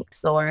some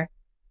links or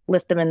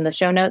list them in the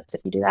show notes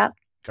if you do that.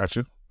 Got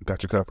you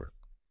covered.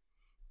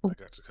 I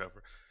got you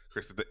covered.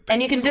 Christy,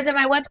 and you can visit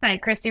my website,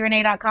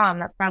 ChristyRenee.com.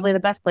 That's probably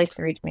the best place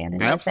to reach me.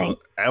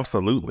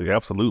 Absolutely.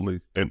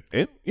 And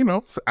you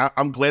know, so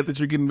I'm glad that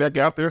you're getting back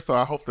out there. So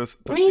I hope to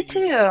Me too.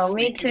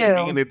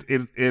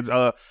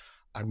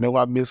 I know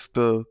I missed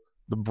the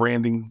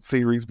branding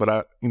series,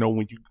 but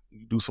when you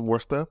do some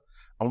more stuff,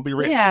 I'm gonna be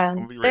ready. Yeah,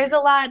 there's a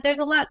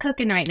lot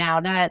cooking right now.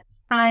 That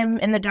time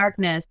in the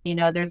darkness, you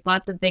know, there's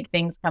lots of big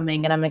things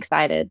coming, and I'm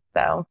excited.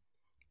 So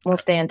we'll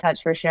stay in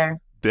touch for sure.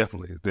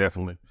 Definitely.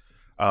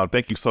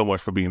 Thank you so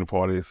much for being a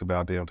part of It's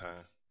About Damn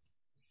Time.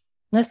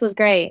 This was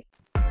great.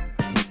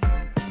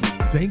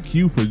 Thank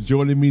you for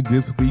joining me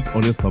this week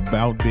on It's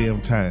About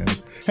Damn Time.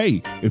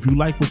 Hey, if you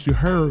like what you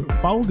heard,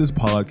 follow this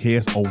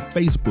podcast on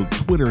Facebook,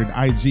 Twitter, and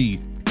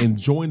IG, and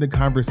join the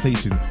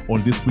conversation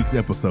on this week's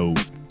episode.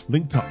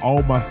 Link to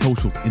all my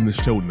socials in the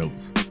show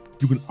notes.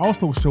 You can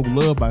also show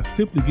love by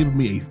simply giving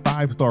me a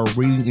 5-star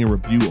rating and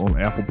review on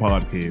Apple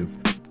Podcasts.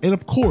 And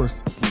of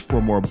course,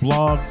 for more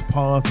blogs,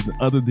 pods, and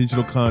other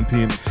digital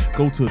content,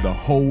 go to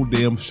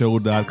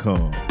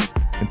thewholedamnshow.com.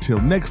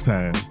 Until next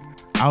time,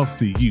 I'll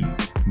see you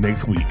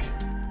next week.